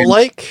ones we don't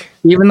like,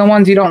 even the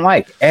ones you don't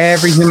like.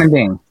 Every human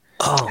being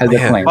has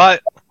a claim.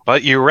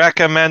 But you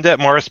recommend it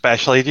more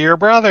especially to your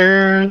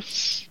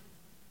brothers.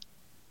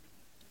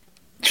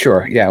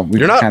 Sure. Yeah.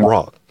 You're not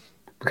wrong.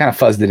 We kind of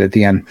fuzzed it at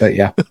the end, but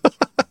yeah.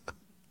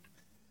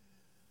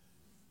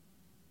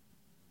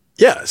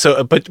 Yeah.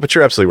 So, but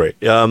you're absolutely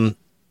right.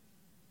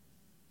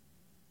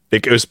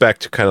 It goes back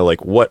to kind of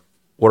like what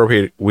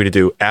are we to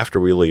do after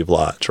we leave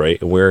lodge,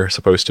 right? And we're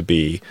supposed to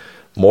be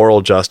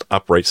moral, just,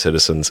 upright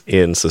citizens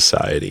in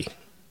society.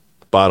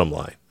 Bottom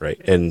line,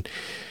 right? And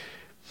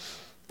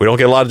we don't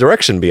get a lot of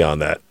direction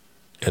beyond that,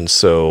 and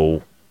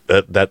so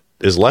that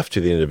is left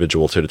to the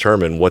individual to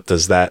determine what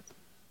does that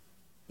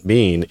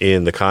mean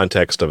in the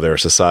context of their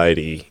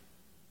society,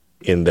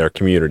 in their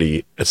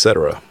community,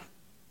 etc.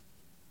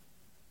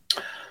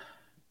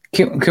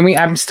 Can we?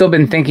 I've still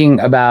been thinking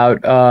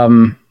about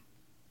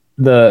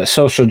the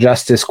social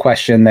justice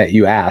question that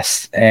you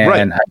asked,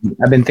 and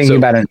I've been thinking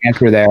about an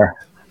answer there.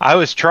 I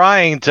was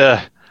trying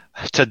to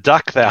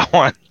duck that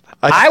one.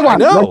 I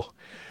know.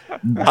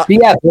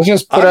 Yeah, let's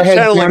just put our heads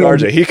down. Like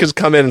RJ, he could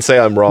come in and say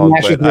I'm wrong,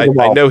 but I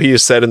know he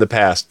has said in the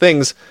past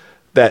things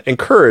that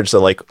encourage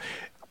the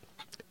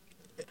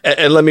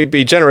and let me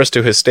be generous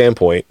to his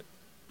standpoint,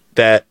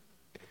 that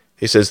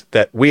he says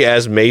that we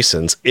as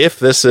Masons, if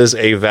this is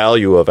a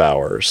value of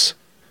ours,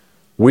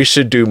 we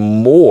should do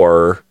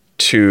more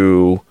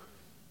to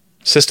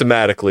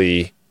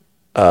systematically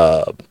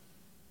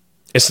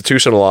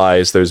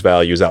institutionalize those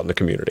values out in the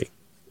community.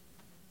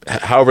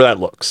 However that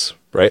looks,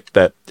 right?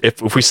 That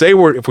if we say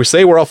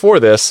we're all for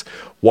this,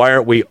 why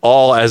aren't we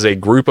all as a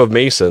group of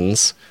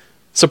Masons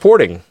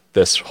supporting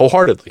this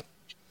wholeheartedly?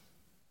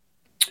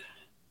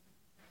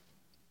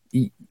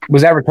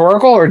 Was that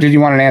rhetorical, or did you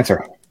want an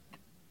answer?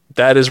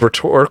 That is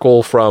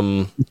rhetorical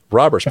from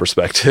Robert's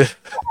perspective.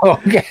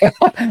 Okay.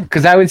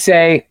 Because I would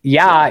say,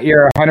 yeah,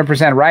 you're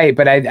 100% right.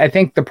 But I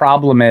think the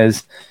problem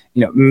is,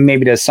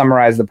 maybe to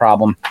summarize the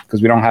problem,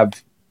 because we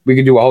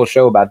could do a whole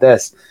show about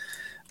this,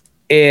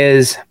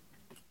 is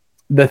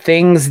the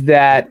things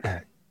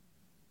that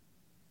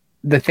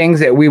the things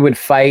that we would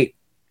fight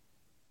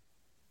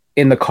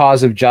in the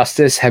cause of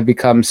justice have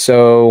become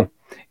so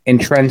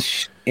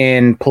entrenched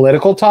in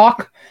political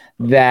talk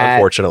that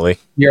unfortunately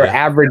your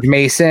average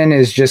Mason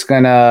is just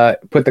going to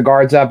put the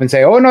guards up and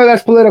say, oh, no,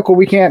 that's political.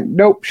 We can't.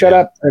 Nope. Shut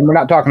up. And we're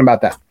not talking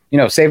about that.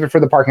 Save it for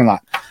the parking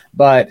lot.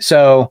 But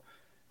so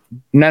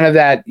none of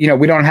that,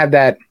 we don't have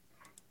that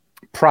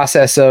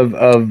process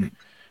of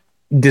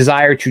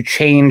desire to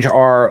change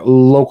our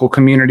local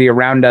community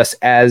around us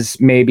as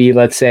maybe,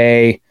 let's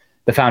say,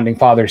 the founding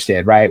fathers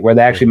did, right? Where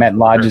they actually met in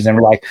lodges and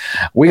were like,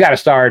 we got to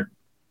start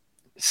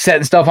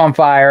setting stuff on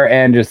fire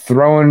and just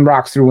throwing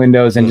rocks through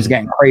windows and just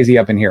getting crazy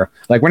up in here.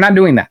 Like, we're not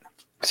doing that.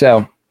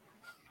 So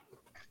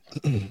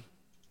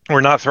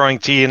we're not throwing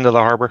tea into the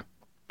harbor.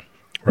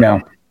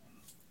 No.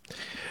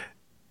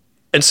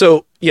 And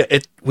so,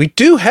 we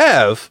do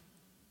have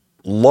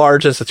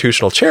large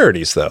institutional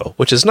charities, though,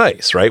 which is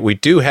nice, right? We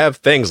do have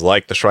things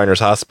like the Shriners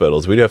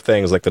Hospitals. We do have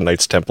things like the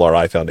Knights Templar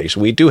Eye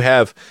Foundation. We do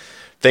have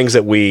things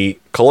that we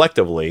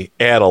collectively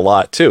add a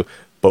lot to.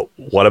 But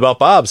what about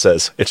Bob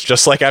says? It's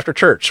just like after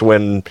church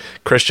when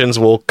Christians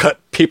will cut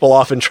people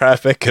off in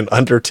traffic and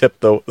undertip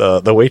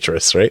the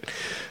waitress, right?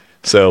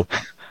 So,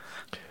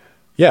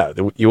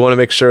 you want to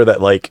make sure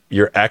that like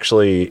you're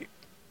actually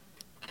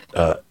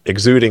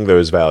exuding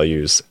those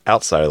values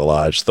outside of the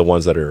lodge, the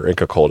ones that are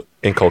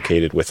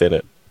inculcated within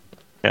it.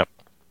 Yep.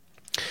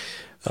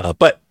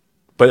 But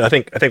I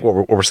think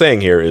what we're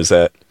saying here is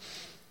that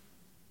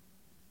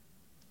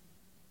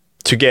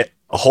to get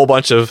a whole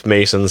bunch of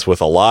Masons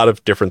with a lot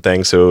of different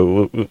things,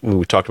 so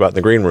we talked about in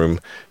the green room,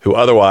 who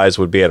otherwise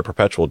would be at a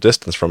perpetual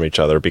distance from each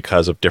other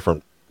because of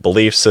different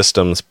belief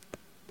systems,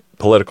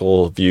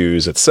 political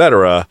views,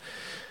 etc.,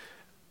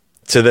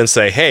 to then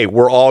say, hey,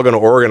 we're all going to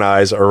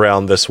organize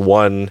around this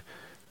one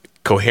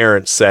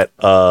coherent set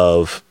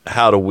of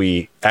how do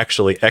we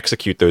actually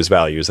execute those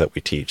values that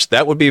we teach.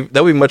 That would be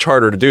much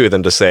harder to do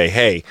than to say,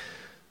 hey,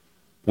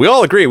 we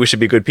all agree we should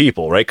be good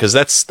people, right? Because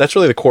that's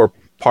really the core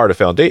part of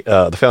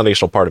the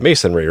foundational part of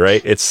Masonry,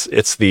 right?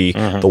 It's the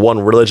one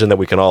religion that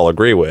we can all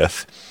agree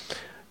with,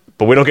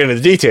 but we don't get into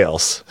the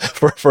details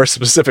for a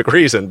specific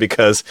reason,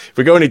 because if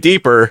we go any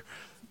deeper,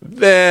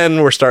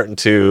 then we're starting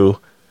to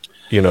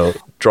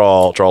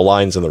draw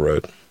lines in the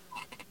road.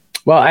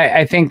 Well,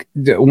 I think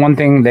the one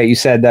thing that you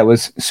said that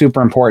was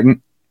super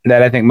important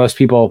that I think most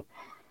people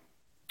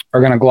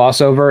are going to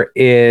gloss over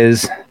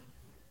is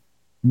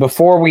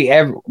before we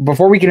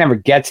can ever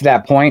get to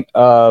that point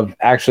of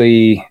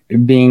actually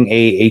being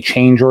a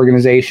change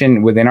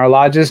organization within our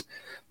lodges,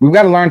 we've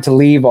got to learn to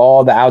leave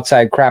all the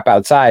outside crap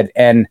outside.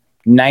 And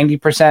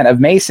 90% of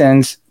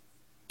Masons,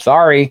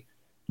 sorry,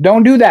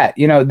 don't do that.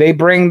 They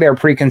bring their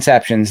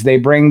preconceptions, they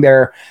bring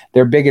their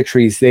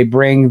bigotries, they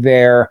bring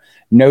their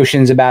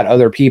notions about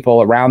other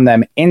people around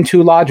them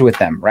into lodge with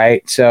them,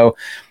 right? So,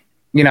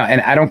 and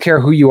I don't care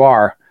who you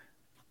are.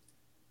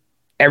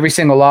 Every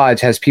single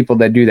lodge has people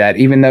that do that,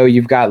 even though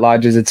you've got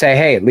lodges that say,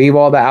 hey, leave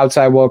all the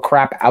outside world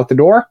crap out the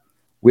door.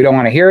 We don't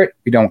want to hear it.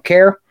 We don't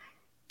care.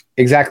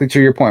 Exactly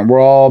to your point. We're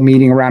all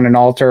meeting around an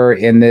altar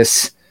in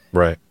this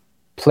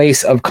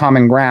place of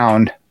common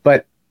ground.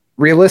 But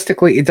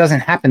realistically, it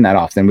doesn't happen that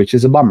often, which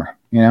is a bummer,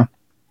 Now,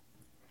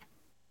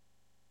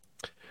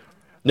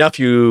 if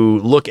you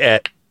look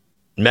at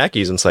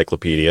Mackey's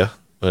encyclopedia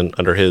and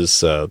under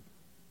his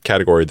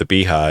category, the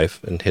Beehive,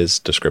 and his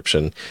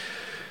description,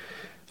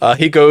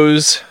 he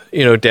goes,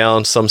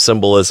 down some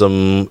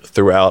symbolism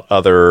throughout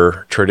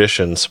other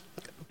traditions,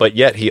 but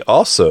yet he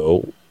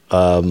also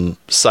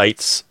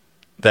cites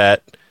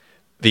that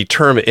the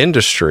term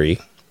industry,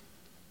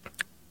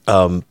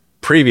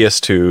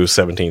 previous to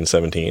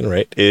 1717,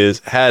 right,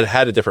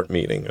 had a different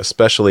meaning,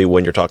 especially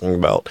when you're talking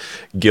about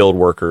guild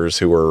workers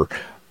who were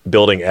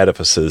building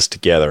edifices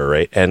together,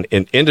 right? And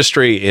in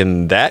industry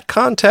in that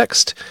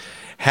context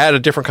had a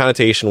different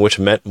connotation, which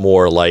meant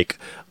more like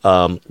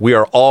we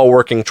are all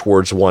working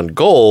towards one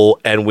goal,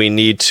 and we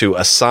need to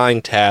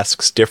assign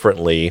tasks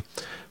differently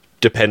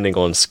depending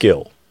on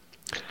skill,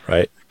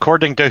 right?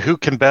 According to who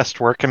can best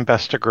work and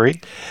best agree.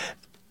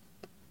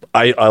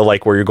 I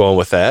like where you're going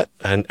with that,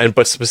 and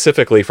but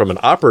specifically from an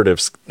operative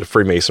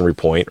Freemasonry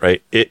point,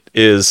 right? It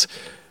is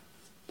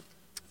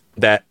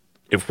that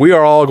if we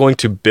are all going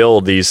to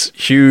build these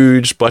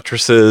huge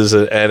buttresses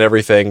and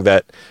everything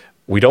that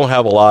we don't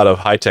have a lot of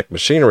high-tech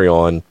machinery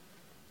on,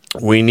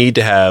 we need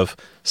to have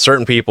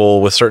certain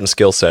people with certain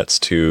skill sets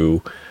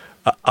to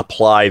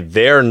apply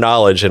their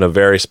knowledge in a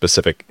very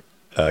specific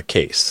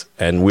case.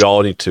 And we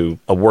all need to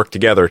work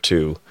together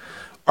to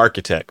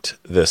architect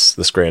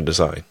this grand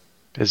design.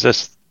 Is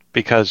this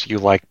because you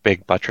like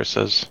big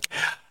buttresses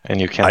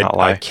and you cannot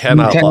lie? I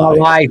cannot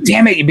lie.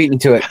 Damn it, you beat me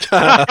to it.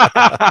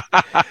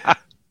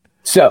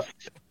 So,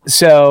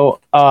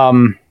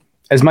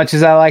 as much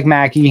as I like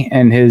Mackey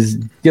and his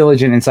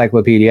diligent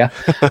encyclopedia,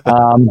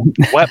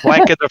 wet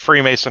blanket of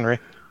Freemasonry.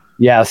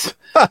 Yes,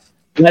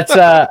 we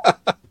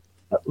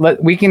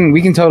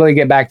can totally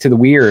get back to the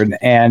weird.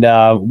 And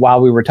while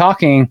we were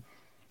talking,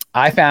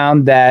 I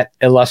found that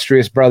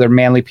illustrious brother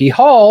Manly P.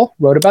 Hall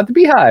wrote about the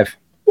Beehive.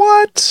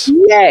 What?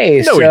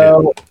 Yay! No, he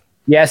didn't.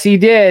 Yes, he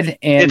did.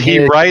 And Did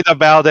he write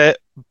about it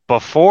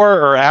before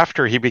or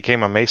after he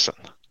became a Mason?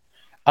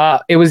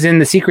 It was in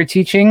The Secret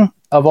Teaching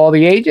of All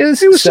the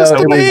Ages. It was just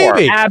a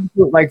baby.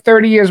 Absolutely, like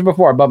 30 years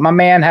before. But my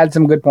man had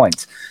some good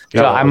points.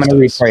 So I'm going to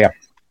read for you.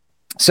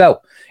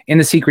 So, in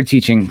The Secret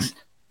Teachings,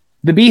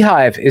 the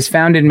beehive is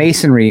found in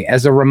Masonry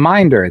as a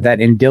reminder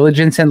that in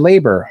diligence and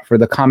labor for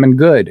the common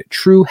good,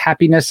 true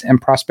happiness and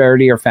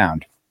prosperity are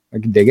found. I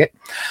can dig it.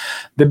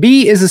 The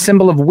bee is a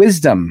symbol of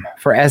wisdom,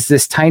 for as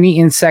this tiny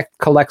insect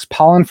collects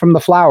pollen from the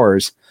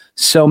flowers,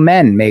 so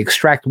men may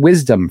extract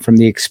wisdom from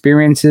the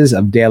experiences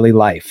of daily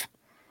life.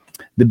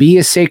 The bee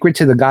is sacred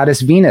to the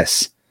goddess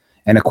Venus,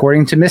 and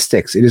according to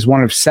mystics, it is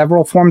one of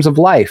several forms of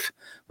life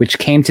which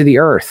came to the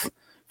earth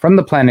from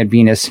the planet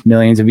Venus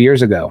millions of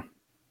years ago.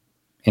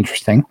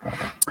 Interesting.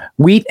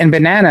 Wheat and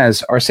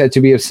bananas are said to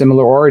be of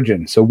similar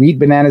origin. So wheat,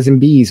 bananas, and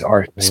bees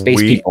are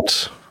space people.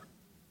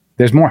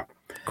 There's more.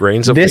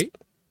 Grains of wheat?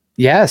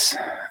 Yes.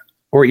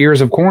 Or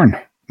ears of corn.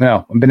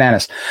 No,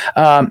 bananas.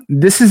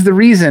 This is the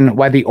reason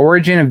why the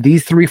origin of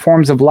these three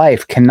forms of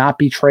life cannot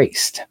be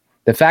traced.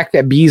 The fact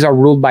that bees are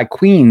ruled by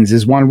queens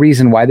is one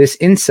reason why this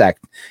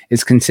insect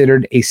is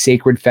considered a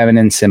sacred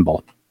feminine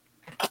symbol.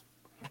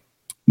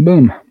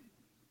 Boom.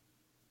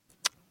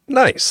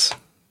 Nice.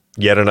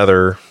 Yet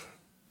another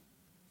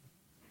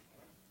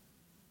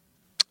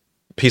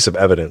piece of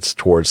evidence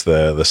towards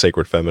the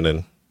sacred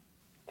feminine.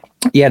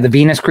 Yeah, the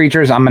Venus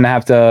creatures, I'm going to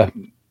have to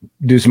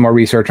do some more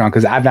research on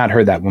because I've not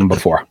heard that one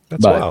before.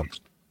 That's wild.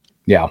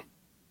 Yeah,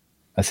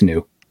 that's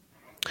new.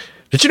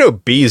 Did you know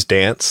bees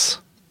dance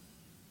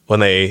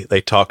when they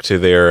talk to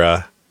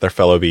their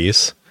fellow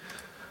bees?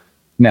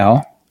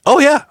 No. Oh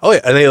yeah.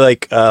 And they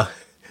like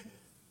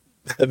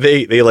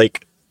they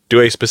like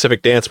do a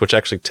specific dance which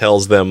actually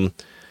tells them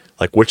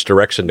like which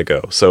direction to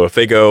go. So if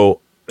they go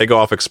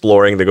off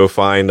exploring, they go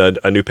find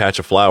a new patch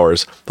of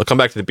flowers, they'll come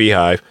back to the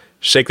beehive,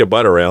 shake their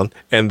butt around,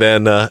 and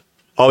then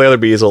all the other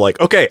bees are like,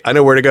 okay, I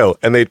know where to go.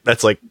 And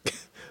that's like,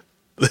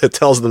 it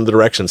tells them the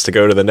directions to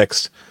go to the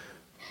next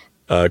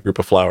group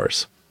of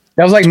flowers.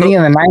 That was like me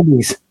in the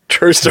 90s.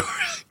 True story.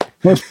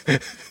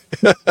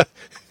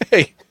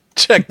 Hey,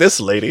 check this,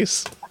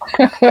 ladies.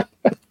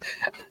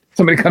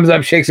 Somebody comes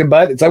up, shakes a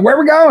butt. It's like, where are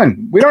we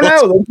going? We don't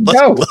know. Let's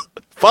go.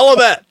 Follow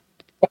that.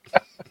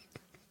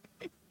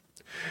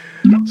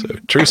 So,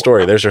 true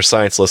story. There's your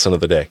science lesson of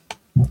the day.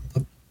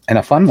 And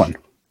a fun one.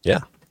 Yeah.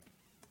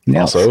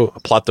 Yes. Also, a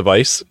plot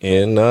device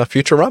in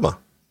Futurama.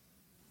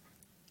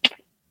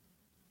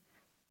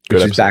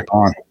 Good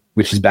episode.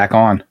 Which is back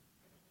on.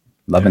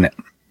 Loving it.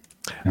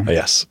 Yeah. Oh,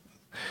 yes.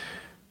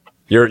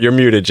 You're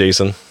muted,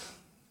 Jason.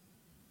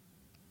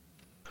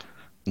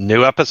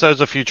 New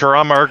episodes of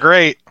Futurama are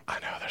great. I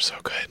know, they're so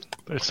good.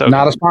 They're so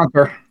Not good. a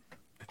sponsor.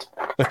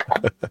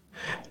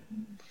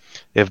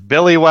 If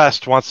Billy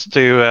West wants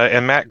to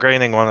and Matt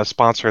Groening want to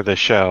sponsor this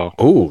show,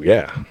 oh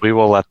yeah, we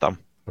will let them.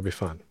 That'd be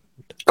fun.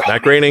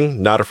 Matt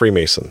Groening, not a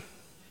Freemason,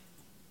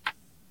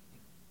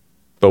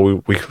 but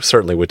we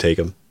certainly would take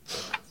him.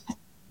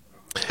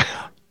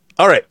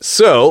 All right,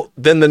 so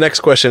then the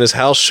next question is,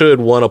 how should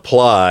one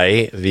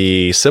apply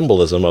the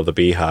symbolism of the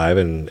beehive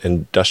and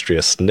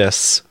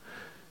industriousness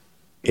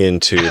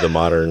into the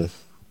modern?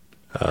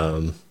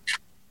 Can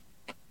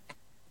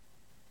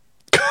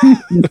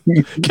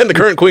the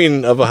current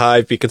queen of a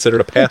hive be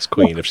considered a past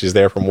queen if she's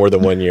there for more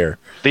than 1 year?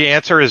 The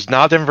answer is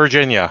not in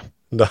Virginia.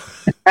 No,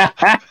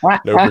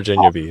 no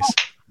Virginia bees.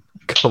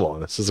 Come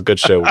on, this is a good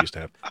show we used to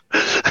have.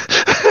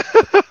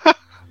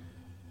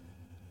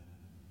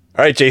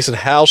 All right, Jason,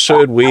 how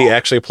should we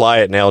actually apply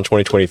it now in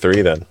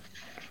 2023 then?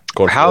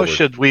 How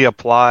should we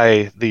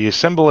apply the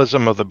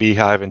symbolism of the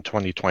beehive in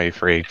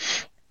 2023?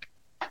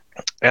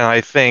 And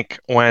I think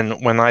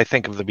when I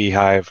think of the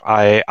beehive,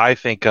 I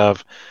think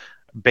of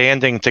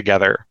banding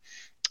together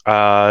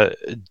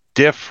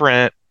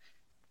different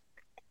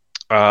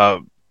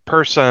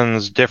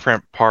persons,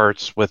 different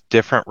parts with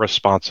different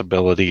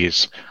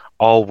responsibilities,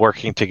 all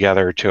working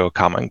together to a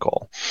common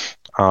goal.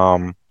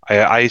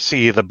 I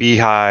see the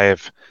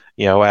beehive,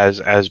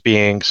 as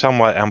being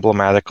somewhat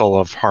emblematical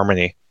of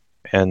harmony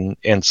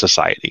in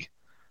society.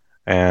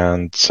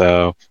 And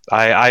so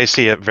I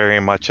see it very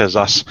much as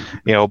us,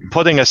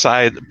 putting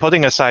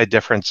aside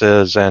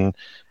differences and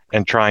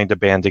trying to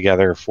band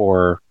together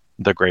for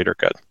the greater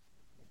good.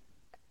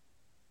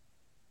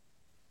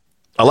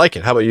 I like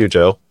it. How about you,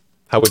 Joe?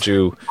 How would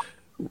you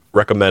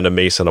recommend a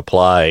Mason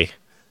apply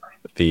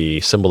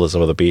the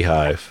symbolism of the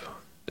beehive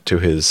to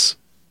his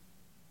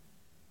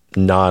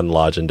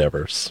non-lodge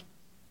endeavors?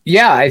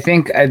 Yeah, I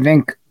think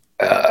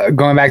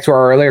going back to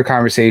our earlier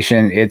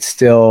conversation, it's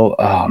still,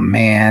 oh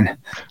man,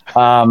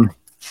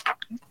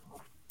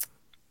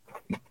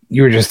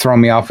 you were just throwing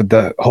me off with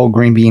the whole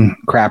green bean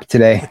crap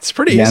today. It's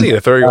pretty easy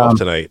to throw you off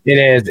tonight. It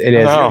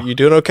is. Oh. You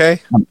doing okay?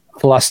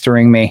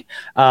 Flustering me.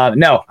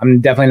 No, I'm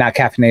definitely not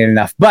caffeinated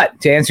enough. But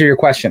to answer your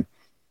question,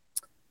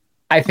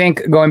 I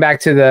think going back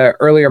to the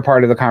earlier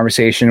part of the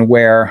conversation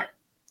where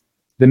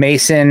the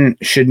Mason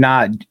should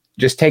not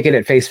just take it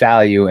at face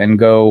value and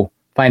go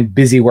find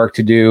busy work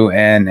to do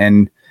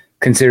and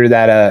consider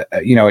that a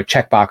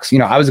checkbox.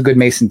 I was a good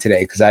Mason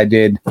today because I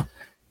did,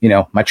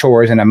 my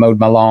chores and I mowed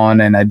my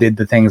lawn and I did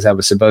the things I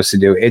was supposed to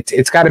do.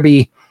 It's got to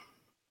be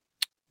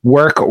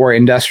work or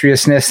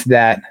industriousness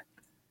that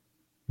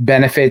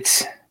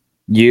benefits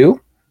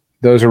you,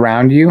 those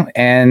around you,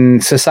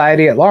 and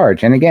society at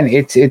large. And again,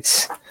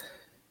 it's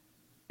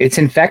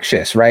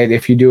infectious, right?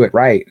 If you do it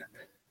right.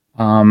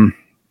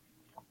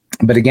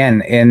 But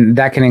again, and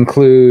that can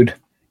include,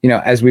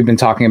 as we've been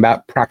talking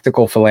about,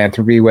 practical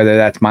philanthropy, whether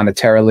that's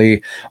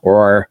monetarily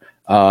or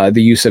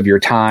the use of your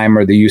time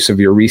or the use of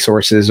your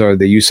resources or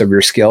the use of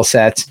your skill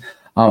sets,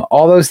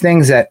 all those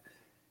things that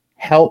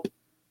help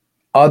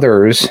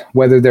others,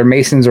 whether they're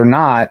Masons or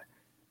not,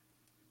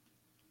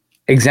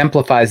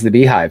 exemplifies the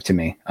Beehive to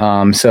me.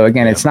 So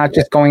again, it's not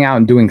just going out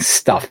and doing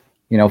stuff.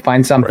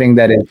 Find something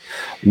that is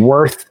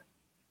worth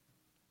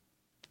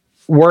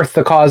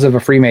the cause of a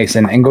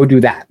Freemason and go do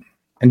that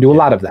and do a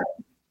lot of that.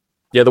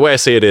 Yeah, the way I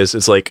say it is,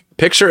 it's like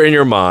picture in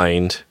your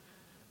mind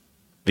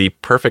the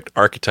perfect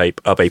archetype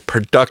of a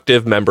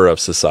productive member of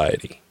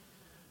society.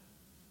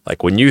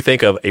 Like when you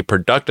think of a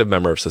productive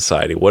member of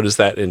society, what does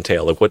that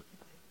entail? Like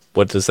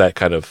what does that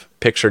kind of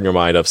picture in your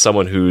mind of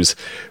someone who's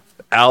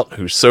out,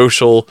 who's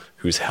social,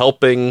 who's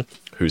helping,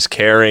 who's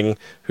caring,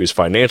 who's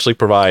financially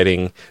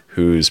providing,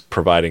 who's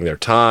providing their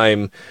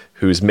time,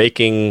 who's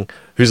leaving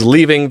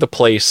the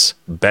place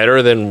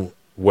better than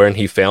when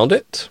he found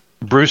it?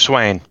 Bruce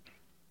Wayne.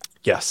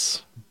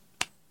 Yes.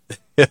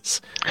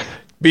 Yes.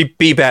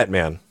 Be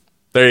Batman.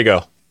 There you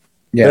go.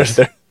 Yes.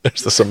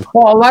 There's some.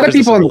 Well, a lot of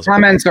people in the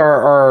comments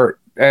are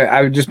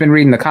I've just been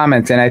reading the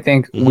comments, and I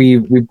think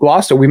we've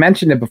glossed it. We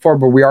mentioned it before,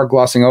 but we are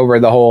glossing over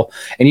the whole,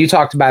 and you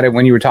talked about it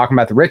when you were talking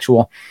about the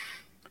ritual,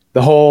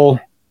 the whole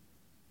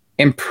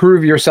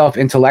improve yourself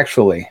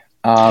intellectually.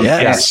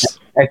 Yes.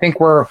 I think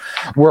we're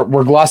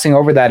glossing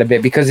over that a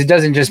bit because it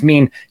doesn't just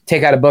mean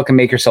take out a book and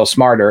make yourself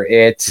smarter.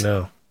 It's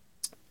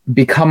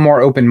become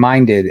more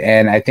open-minded.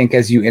 And I think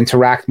as you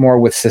interact more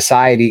with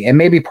society and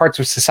maybe parts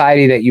of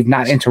society that you've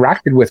not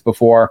interacted with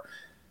before,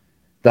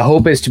 the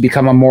hope is to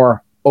become a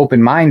more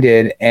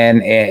open-minded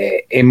and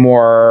a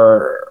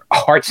more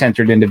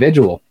heart-centered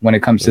individual when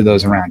it comes to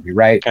those around you,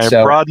 right? And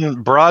so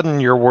broaden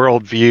your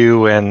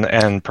worldview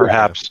and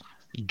perhaps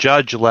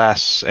judge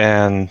less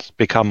and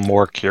become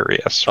more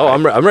curious. Right? Oh,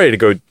 I'm ready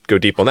to go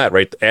deep on that,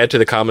 right? Add to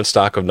the common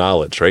stock of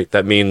knowledge, right?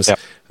 That means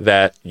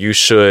that you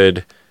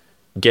should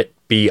get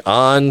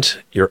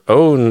beyond your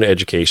own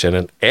education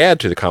and add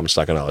to the common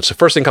stock of knowledge. The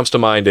first thing comes to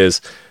mind is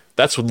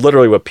that's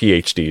literally what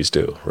PhDs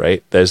do,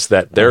 right? There's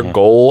that their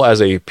goal as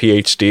a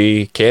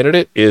PhD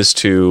candidate is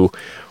to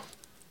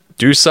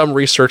do some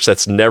research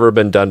that's never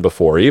been done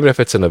before, even if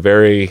it's in a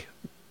very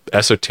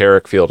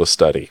esoteric field of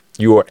study.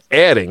 You are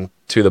adding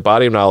to the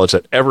body of knowledge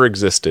that ever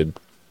existed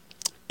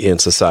in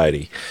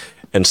society.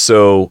 And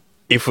so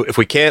if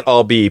we can't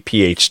all be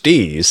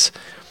PhDs,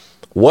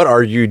 what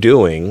are you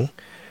doing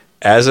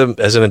as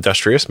an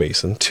industrious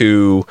Mason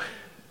to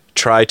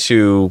try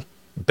to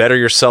better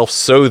yourself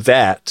so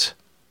that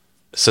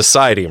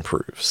society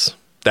improves?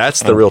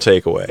 That's the real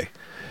takeaway.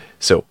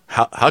 So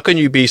how can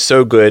you be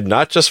so good,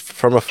 not just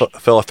from a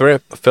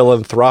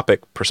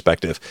philanthropic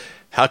perspective,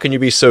 how can you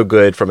be so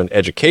good from an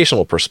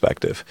educational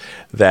perspective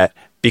that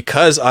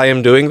because I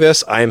am doing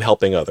this, I am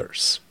helping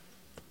others?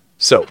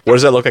 So what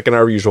does that look like in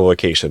our usual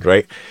vacation,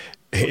 right?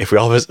 If we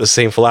all visit the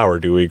same flower,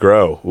 do we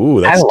grow?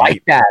 Ooh, that's I like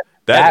deep. that.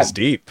 That is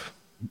deep.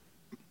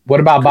 What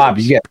about Bob?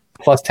 You get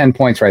plus 10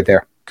 points right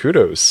there.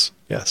 Kudos.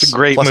 Yes. It's a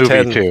great plus movie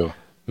 10 too.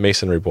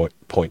 Masonry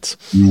points.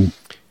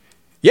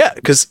 Yeah,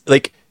 because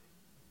like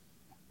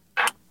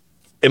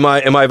in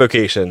my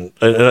vocation,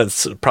 and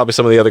it's probably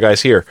some of the other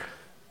guys here,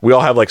 we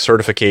all have like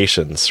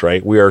certifications,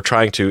 right? We are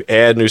trying to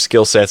add new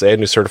skill sets, add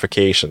new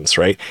certifications,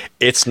 right?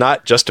 It's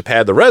not just to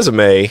pad the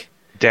resume.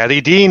 Daddy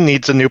Dean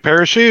needs a new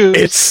pair of shoes.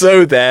 It's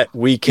so that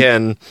we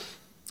can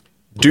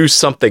do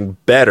something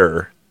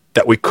better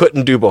that we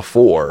couldn't do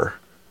before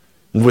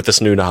with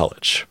this new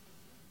knowledge.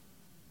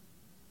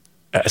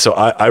 So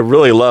I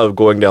really love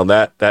going down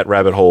that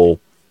rabbit hole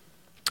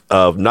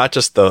of not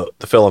just the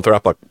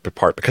philanthropic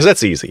part, because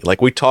that's easy.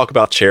 Like we talk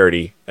about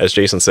charity, as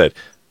Jason said,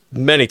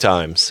 many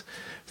times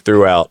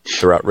throughout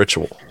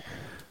ritual.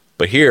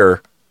 But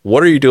here,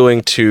 what are you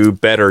doing to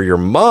better your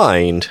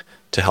mind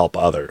to help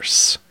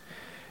others?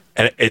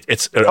 And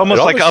it's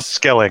almost like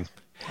upskilling.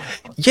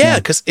 Yeah,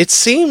 because it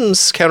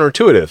seems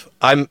counterintuitive.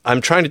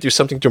 I'm trying to do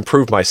something to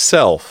improve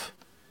myself.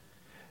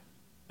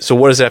 So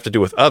what does it have to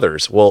do with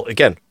others? Well,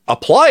 again,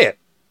 apply it.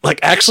 Like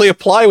actually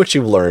apply what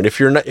you've learned. If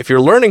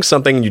you're learning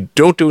something and you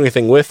don't do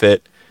anything with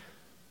it,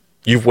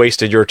 you've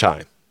wasted your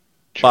time.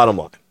 Bottom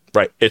line,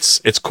 right? It's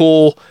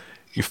cool.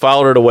 You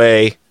filed it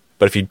away,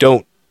 but if you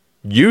don't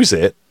use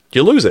it,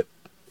 you lose it.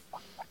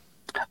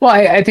 Well,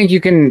 I think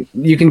you can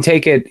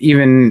take it,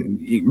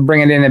 even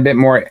bring it in a bit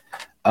more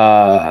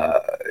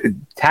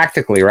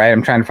tactically, right?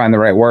 I'm trying to find the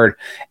right word.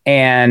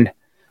 And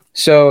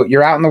so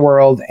you're out in the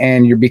world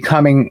and you're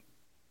becoming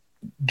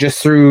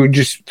just through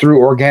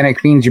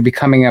organic means, you're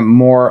becoming a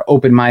more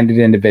open-minded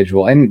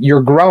individual and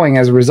you're growing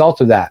as a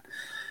result of that.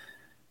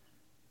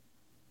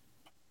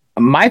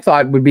 my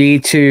thought would be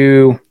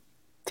to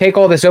take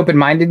all this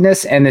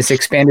open-mindedness and this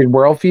expanded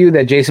worldview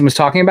that Jason was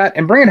talking about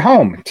and bring it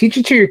home. Teach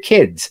it to your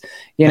kids.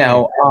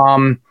 Your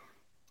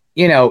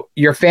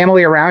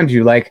family around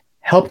you, like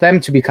help them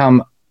to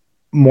become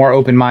more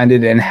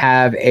open-minded and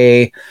have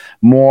a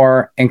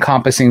more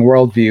encompassing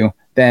worldview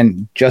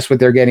than just what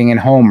they're getting in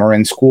home or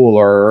in school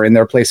or in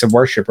their place of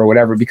worship or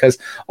whatever, because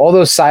all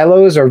those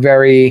silos are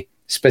very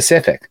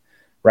specific,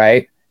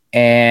 right?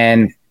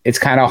 And it's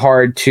kind of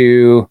hard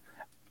to,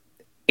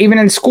 even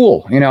in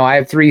school, I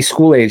have 3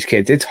 school-age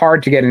kids. It's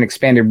hard to get an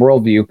expanded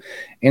worldview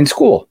in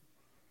school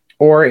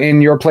or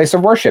in your place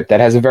of worship that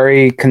has a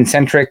very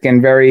concentric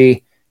and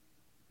very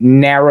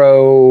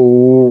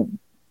narrow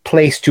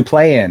place to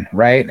play in,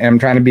 right? And I'm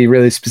trying to be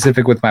really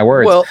specific with my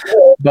words. Well,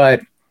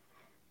 but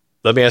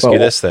let me ask you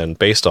this then,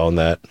 based on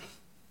that.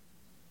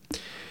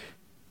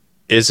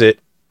 Is it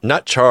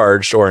not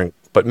charged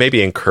but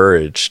maybe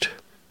encouraged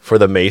for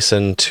the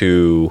Mason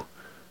to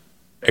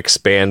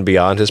expand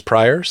beyond his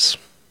priors?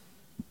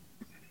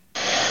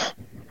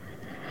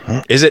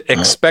 Is it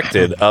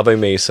expected of a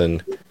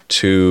Mason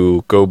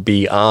to go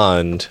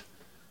beyond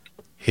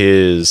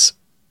his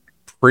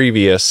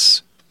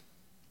previous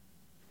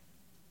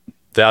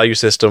value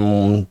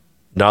system,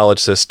 knowledge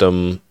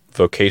system,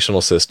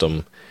 vocational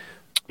system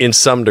in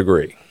some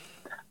degree?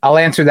 I'll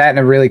answer that in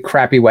a really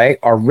crappy way.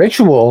 Our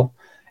ritual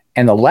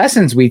and the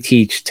lessons we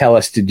teach tell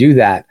us to do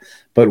that,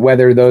 but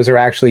whether those are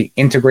actually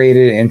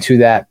integrated into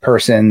that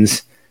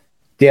person's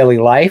daily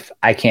life,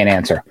 I can't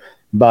answer.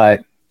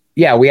 But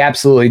yeah, we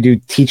absolutely do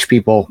teach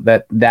people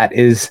that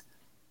is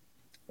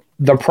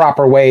the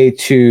proper way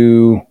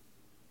to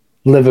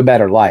live a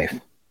better life.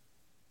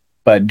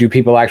 But do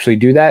people actually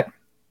do that?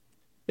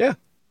 Yeah.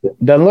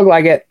 Doesn't look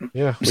like it.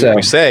 Yeah. So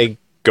we say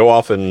go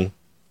off and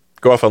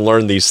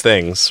learn these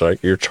things, right?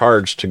 You're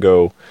charged to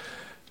go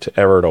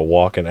to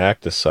walk and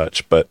act as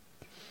such, but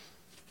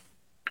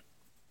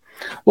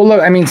well,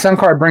 look,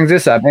 Sunkar brings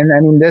this up,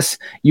 and this,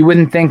 you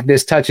wouldn't think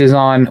this touches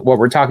on what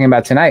we're talking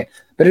about tonight,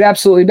 but it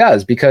absolutely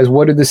does, because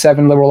what do the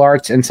 7 liberal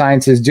arts and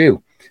sciences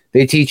do?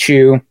 They teach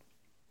you,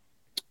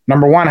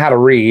 number one, how to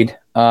read,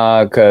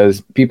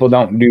 because people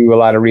don't do a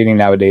lot of reading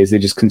nowadays. They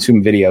just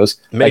consume videos.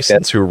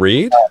 Masons who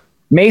read?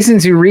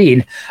 Masons who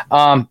read,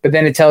 but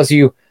then it tells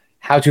you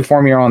how to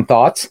form your own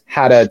thoughts,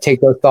 how to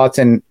take those thoughts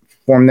and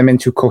form them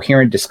into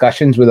coherent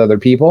discussions with other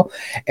people.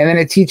 And then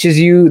it teaches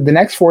you, the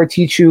next 4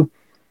 teach you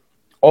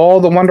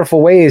all the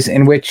wonderful ways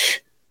in which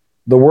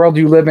the world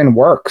you live in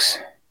works.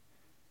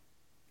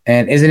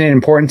 And isn't it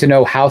important to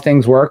know how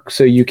things work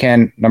so you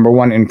can, number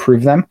 1,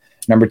 improve them,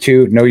 number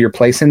 2, know your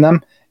place in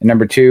them, and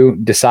number 2,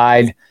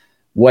 decide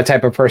what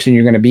type of person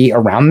you're going to be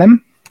around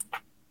them?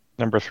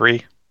 Number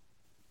 3.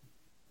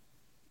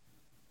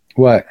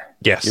 What?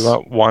 Yes. You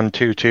want 1,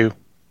 2, 2?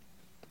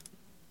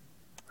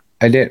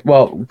 I did.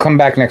 Well, come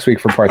back next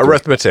week for part 3.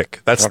 Arithmetic.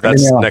 That's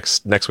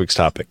next week's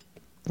topic.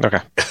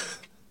 Okay.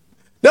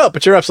 No,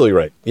 but you're absolutely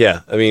right.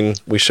 Yeah,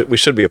 we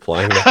should be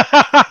applying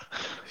that.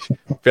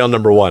 Fail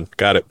number 1.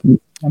 Got it.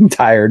 I'm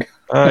tired.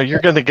 You're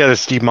going to get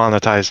us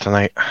demonetized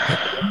tonight.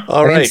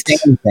 All right.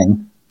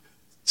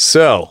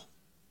 So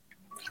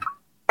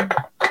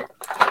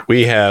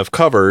we have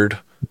covered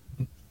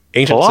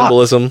ancient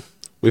symbolism.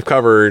 We've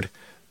covered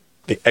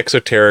the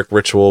exoteric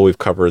ritual. We've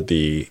covered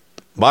the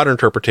modern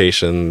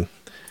interpretation.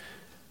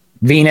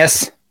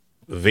 Venus.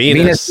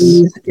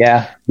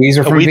 Yeah, these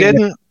are from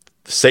Venus.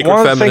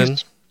 Sacred feminine.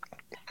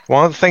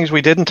 One of the things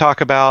we didn't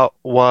talk about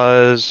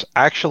was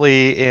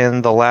actually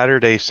in the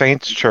Latter-day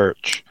Saints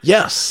Church.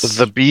 Yes.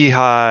 The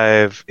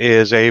beehive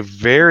is a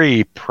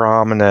very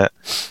prominent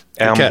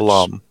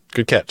emblem.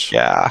 Good catch.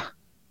 Yeah.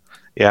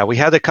 Yeah, we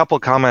had a couple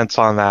comments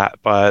on that,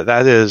 but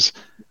that is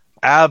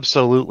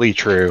absolutely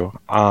true.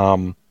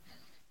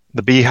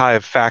 The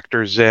beehive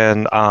factors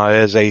in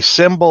as a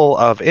symbol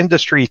of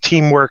industry,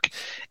 teamwork,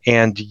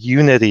 and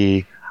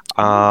unity.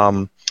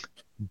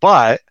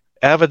 But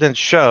evidence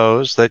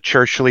shows that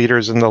church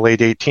leaders in the late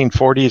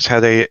 1840s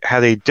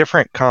had a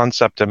different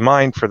concept in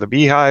mind for the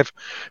beehive.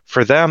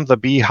 For them, the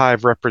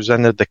beehive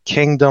represented the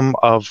kingdom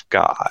of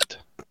God.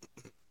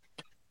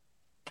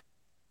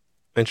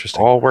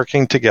 Interesting. All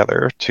working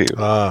together to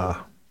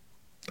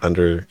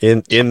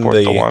in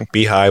the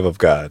beehive of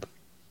God.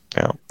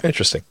 Yeah.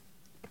 Interesting.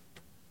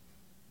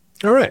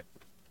 All right.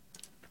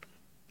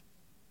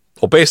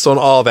 Well, based on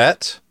all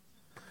that,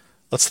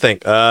 let's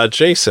think.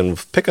 Jason,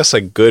 pick us a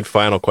good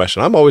final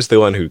question. I'm always the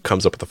one who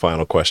comes up with the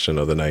final question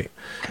of the night.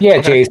 Yeah,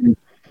 okay. Jason.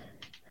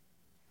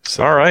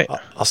 So, all right.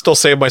 I'll still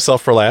save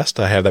myself for last.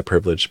 I have that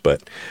privilege,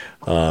 but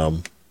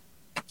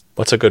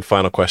what's a good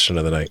final question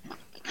of the night?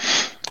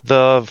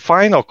 The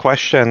final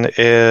question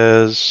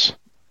is,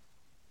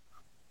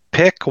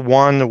 pick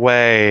one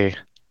way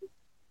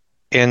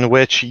in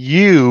which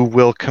you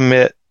will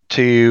commit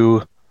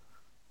to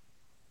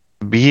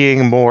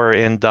being more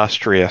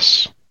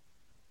industrious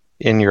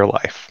in your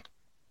life.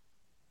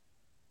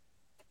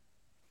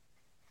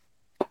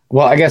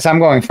 Well, I guess I'm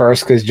going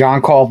first because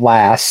John called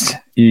last.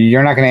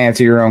 You're not going to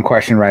answer your own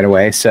question right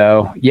away,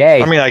 so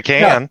yay. I mean, I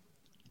can.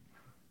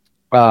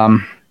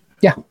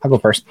 Yeah, I'll go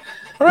first.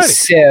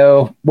 Alrighty.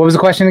 So, what was the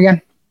question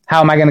again?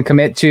 How am I going to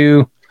commit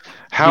to?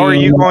 How are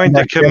you going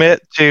to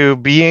commit to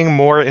being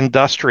more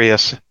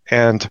industrious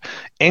and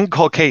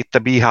inculcate the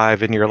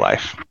beehive in your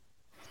life?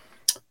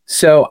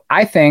 So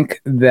I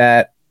think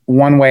that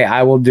one way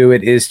I will do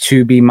it is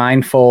to be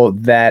mindful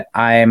that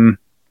I'm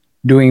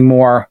doing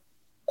more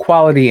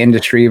quality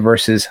industry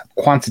versus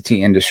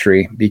quantity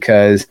industry,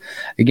 because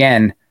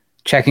again,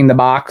 checking the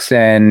box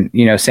and,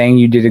 you know, saying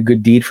you did a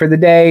good deed for the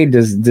day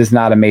does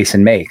not a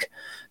Mason make.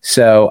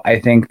 So I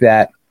think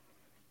that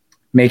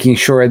making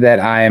sure that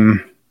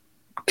I'm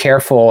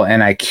careful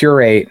and I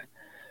curate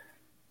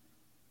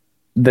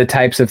the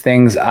types of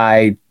things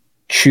I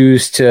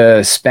choose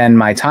to spend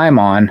my time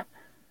on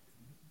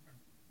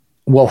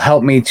will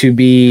help me to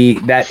be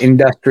that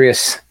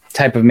industrious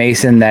type of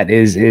Mason that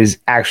is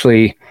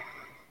actually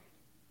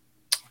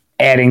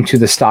adding to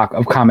the stock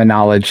of common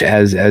knowledge,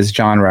 as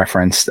John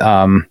referenced.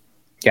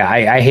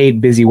 I hate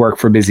busy work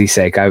for busy's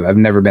sake. I've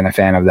never been a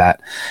fan of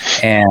that.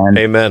 And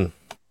amen.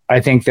 I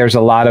think there's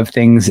a lot of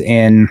things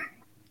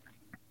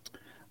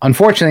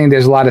unfortunately,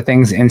 there's a lot of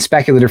things in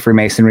speculative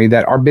Freemasonry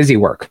that are busy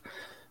work.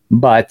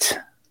 But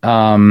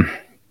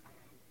I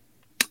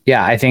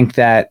think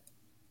that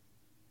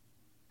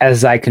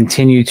as I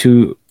continue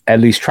to at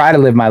least try to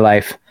live my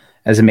life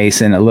as a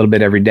Mason a little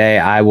bit every day,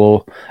 I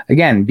will,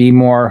 again, be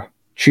more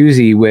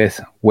choosy with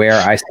where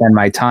I spend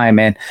my time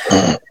and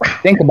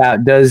think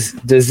about, does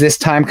this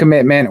time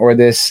commitment or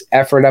this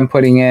effort I'm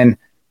putting in,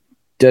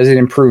 does it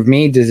improve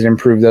me? Does it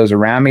improve those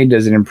around me?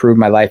 Does it improve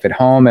my life at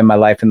home and my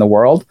life in the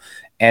world?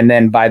 And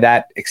then by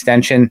that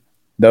extension,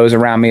 those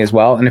around me as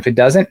well. And if it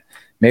doesn't,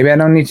 maybe I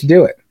don't need to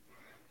do it.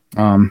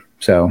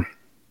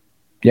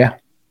 Yeah.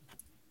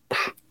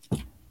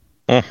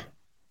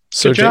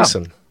 So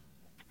Jason,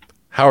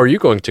 how are you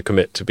going to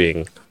commit to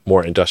being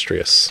more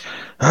industrious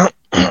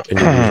in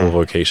your usual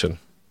vocation?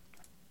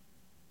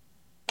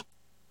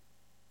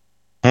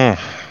 It's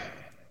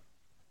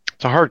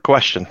a hard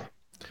question.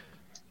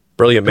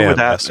 Brilliant man.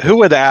 Who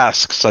would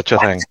ask such a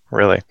thing,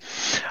 really?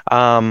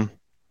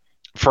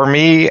 For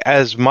me,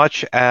 as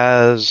much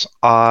as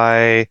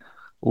I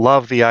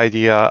love the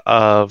idea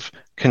of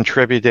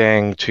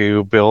contributing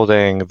to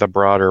building the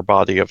broader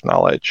body of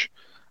knowledge,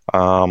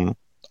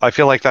 I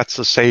feel like that's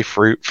a safe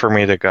route for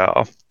me to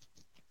go.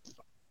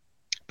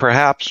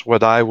 Perhaps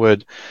what I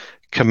would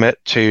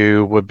commit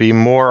to would be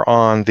more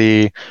on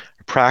the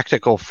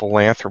practical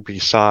philanthropy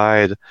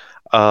side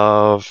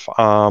of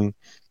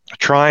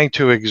trying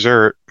to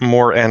exert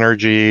more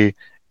energy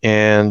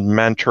in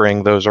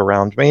mentoring those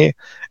around me,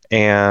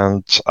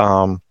 and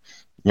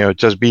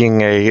just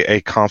being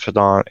a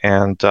confidant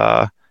and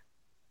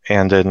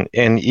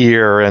an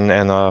ear and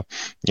a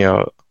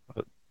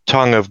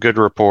tongue of good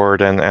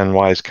report and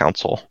wise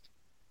counsel.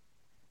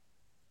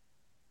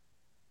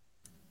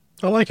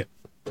 I like it.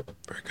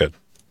 Very good.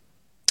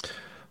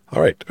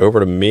 All right, over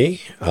to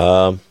me.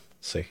 Let's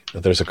see,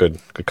 there's a good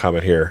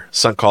comment here.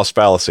 Sunk cost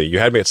fallacy. You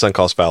had me at sunk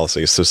cost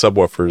fallacy. So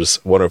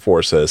Subwoofers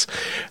 104 says,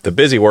 the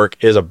busy work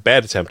is a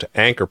bad attempt to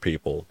anchor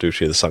people due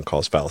to the sunk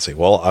cost fallacy.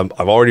 Well,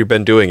 I've already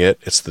been doing it.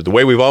 It's the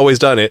way we've always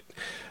done it,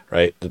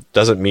 right? It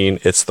doesn't mean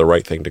it's the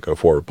right thing to go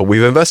forward. But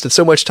we've invested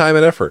so much time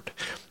and effort.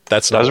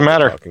 That's not doesn't what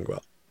matter. we're talking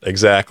about.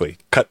 Exactly.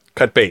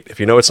 Cut bait. If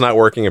you know it's not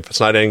working, if it's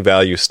not adding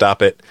value,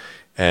 stop it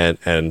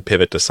and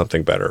pivot to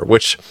something better.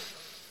 Which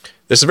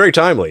this is a very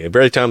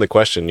timely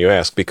question you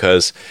ask,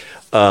 because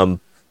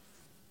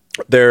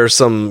there are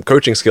some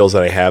coaching skills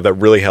that I have that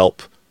really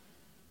help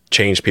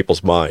change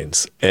people's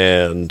minds,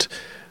 and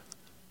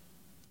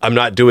I'm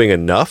not doing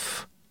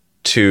enough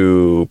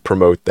to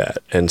promote that.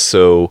 And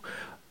so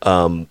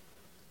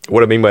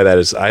what I mean by that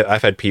is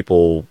I've had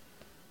people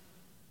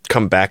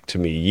come back to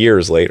me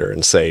years later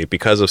and say,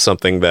 because of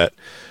something that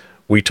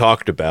we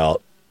talked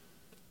about,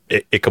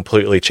 it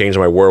completely changed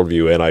my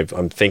worldview, and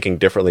I'm thinking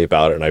differently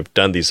about it, and I've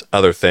done these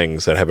other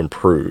things that have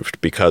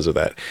improved because of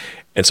that.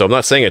 And so I'm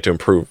not saying it to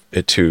improve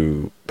it,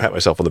 to pat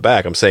myself on the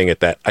back. I'm saying it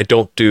that I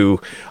don't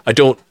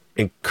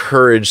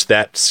encourage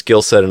that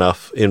skill set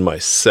enough in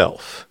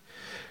myself,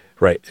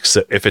 right?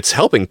 So if it's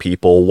helping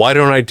people, why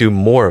don't I do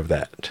more of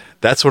that?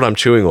 That's what I'm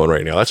chewing on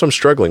right now. That's what I'm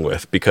struggling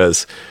with,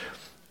 because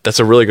that's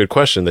a really good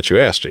question that you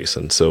asked,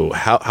 Jason. So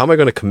how am I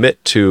going to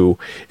commit to,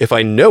 if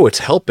I know it's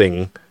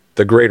helping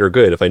the greater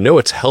good, if I know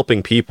it's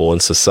helping people in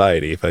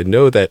society, if I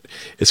know that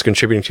it's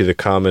contributing to the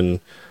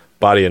common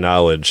body of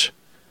knowledge,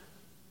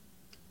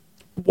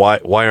 why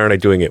aren't I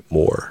doing it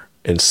more?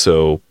 And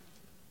so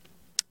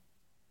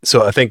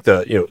I think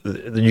that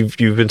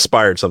you've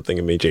inspired something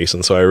in me,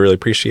 Jason. So I really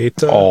appreciate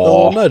the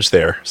little nudge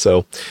there.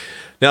 So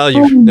now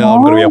I'm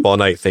going to be up all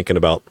night thinking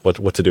about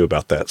what to do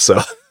about that. So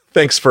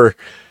thanks for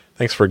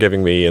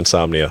giving me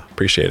insomnia.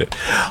 Appreciate it.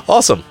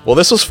 Awesome. Well,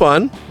 this was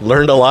fun.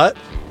 Learned a lot.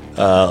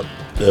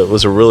 It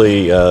was a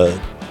really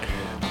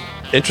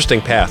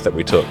interesting path that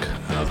we took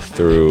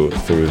through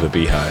the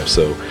Beehive.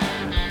 So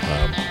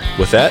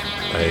with that,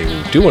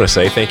 I do want to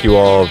say thank you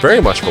all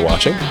very much for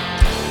watching,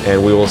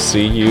 and we will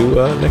see you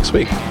next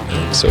week.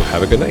 And so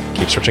have a good night.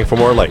 Keep searching for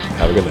more light.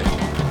 Have a good night.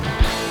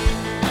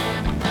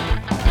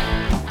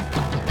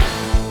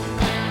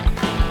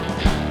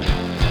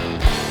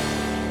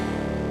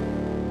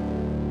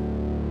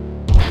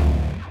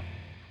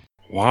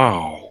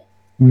 Wow.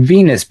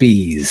 Venus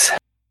bees.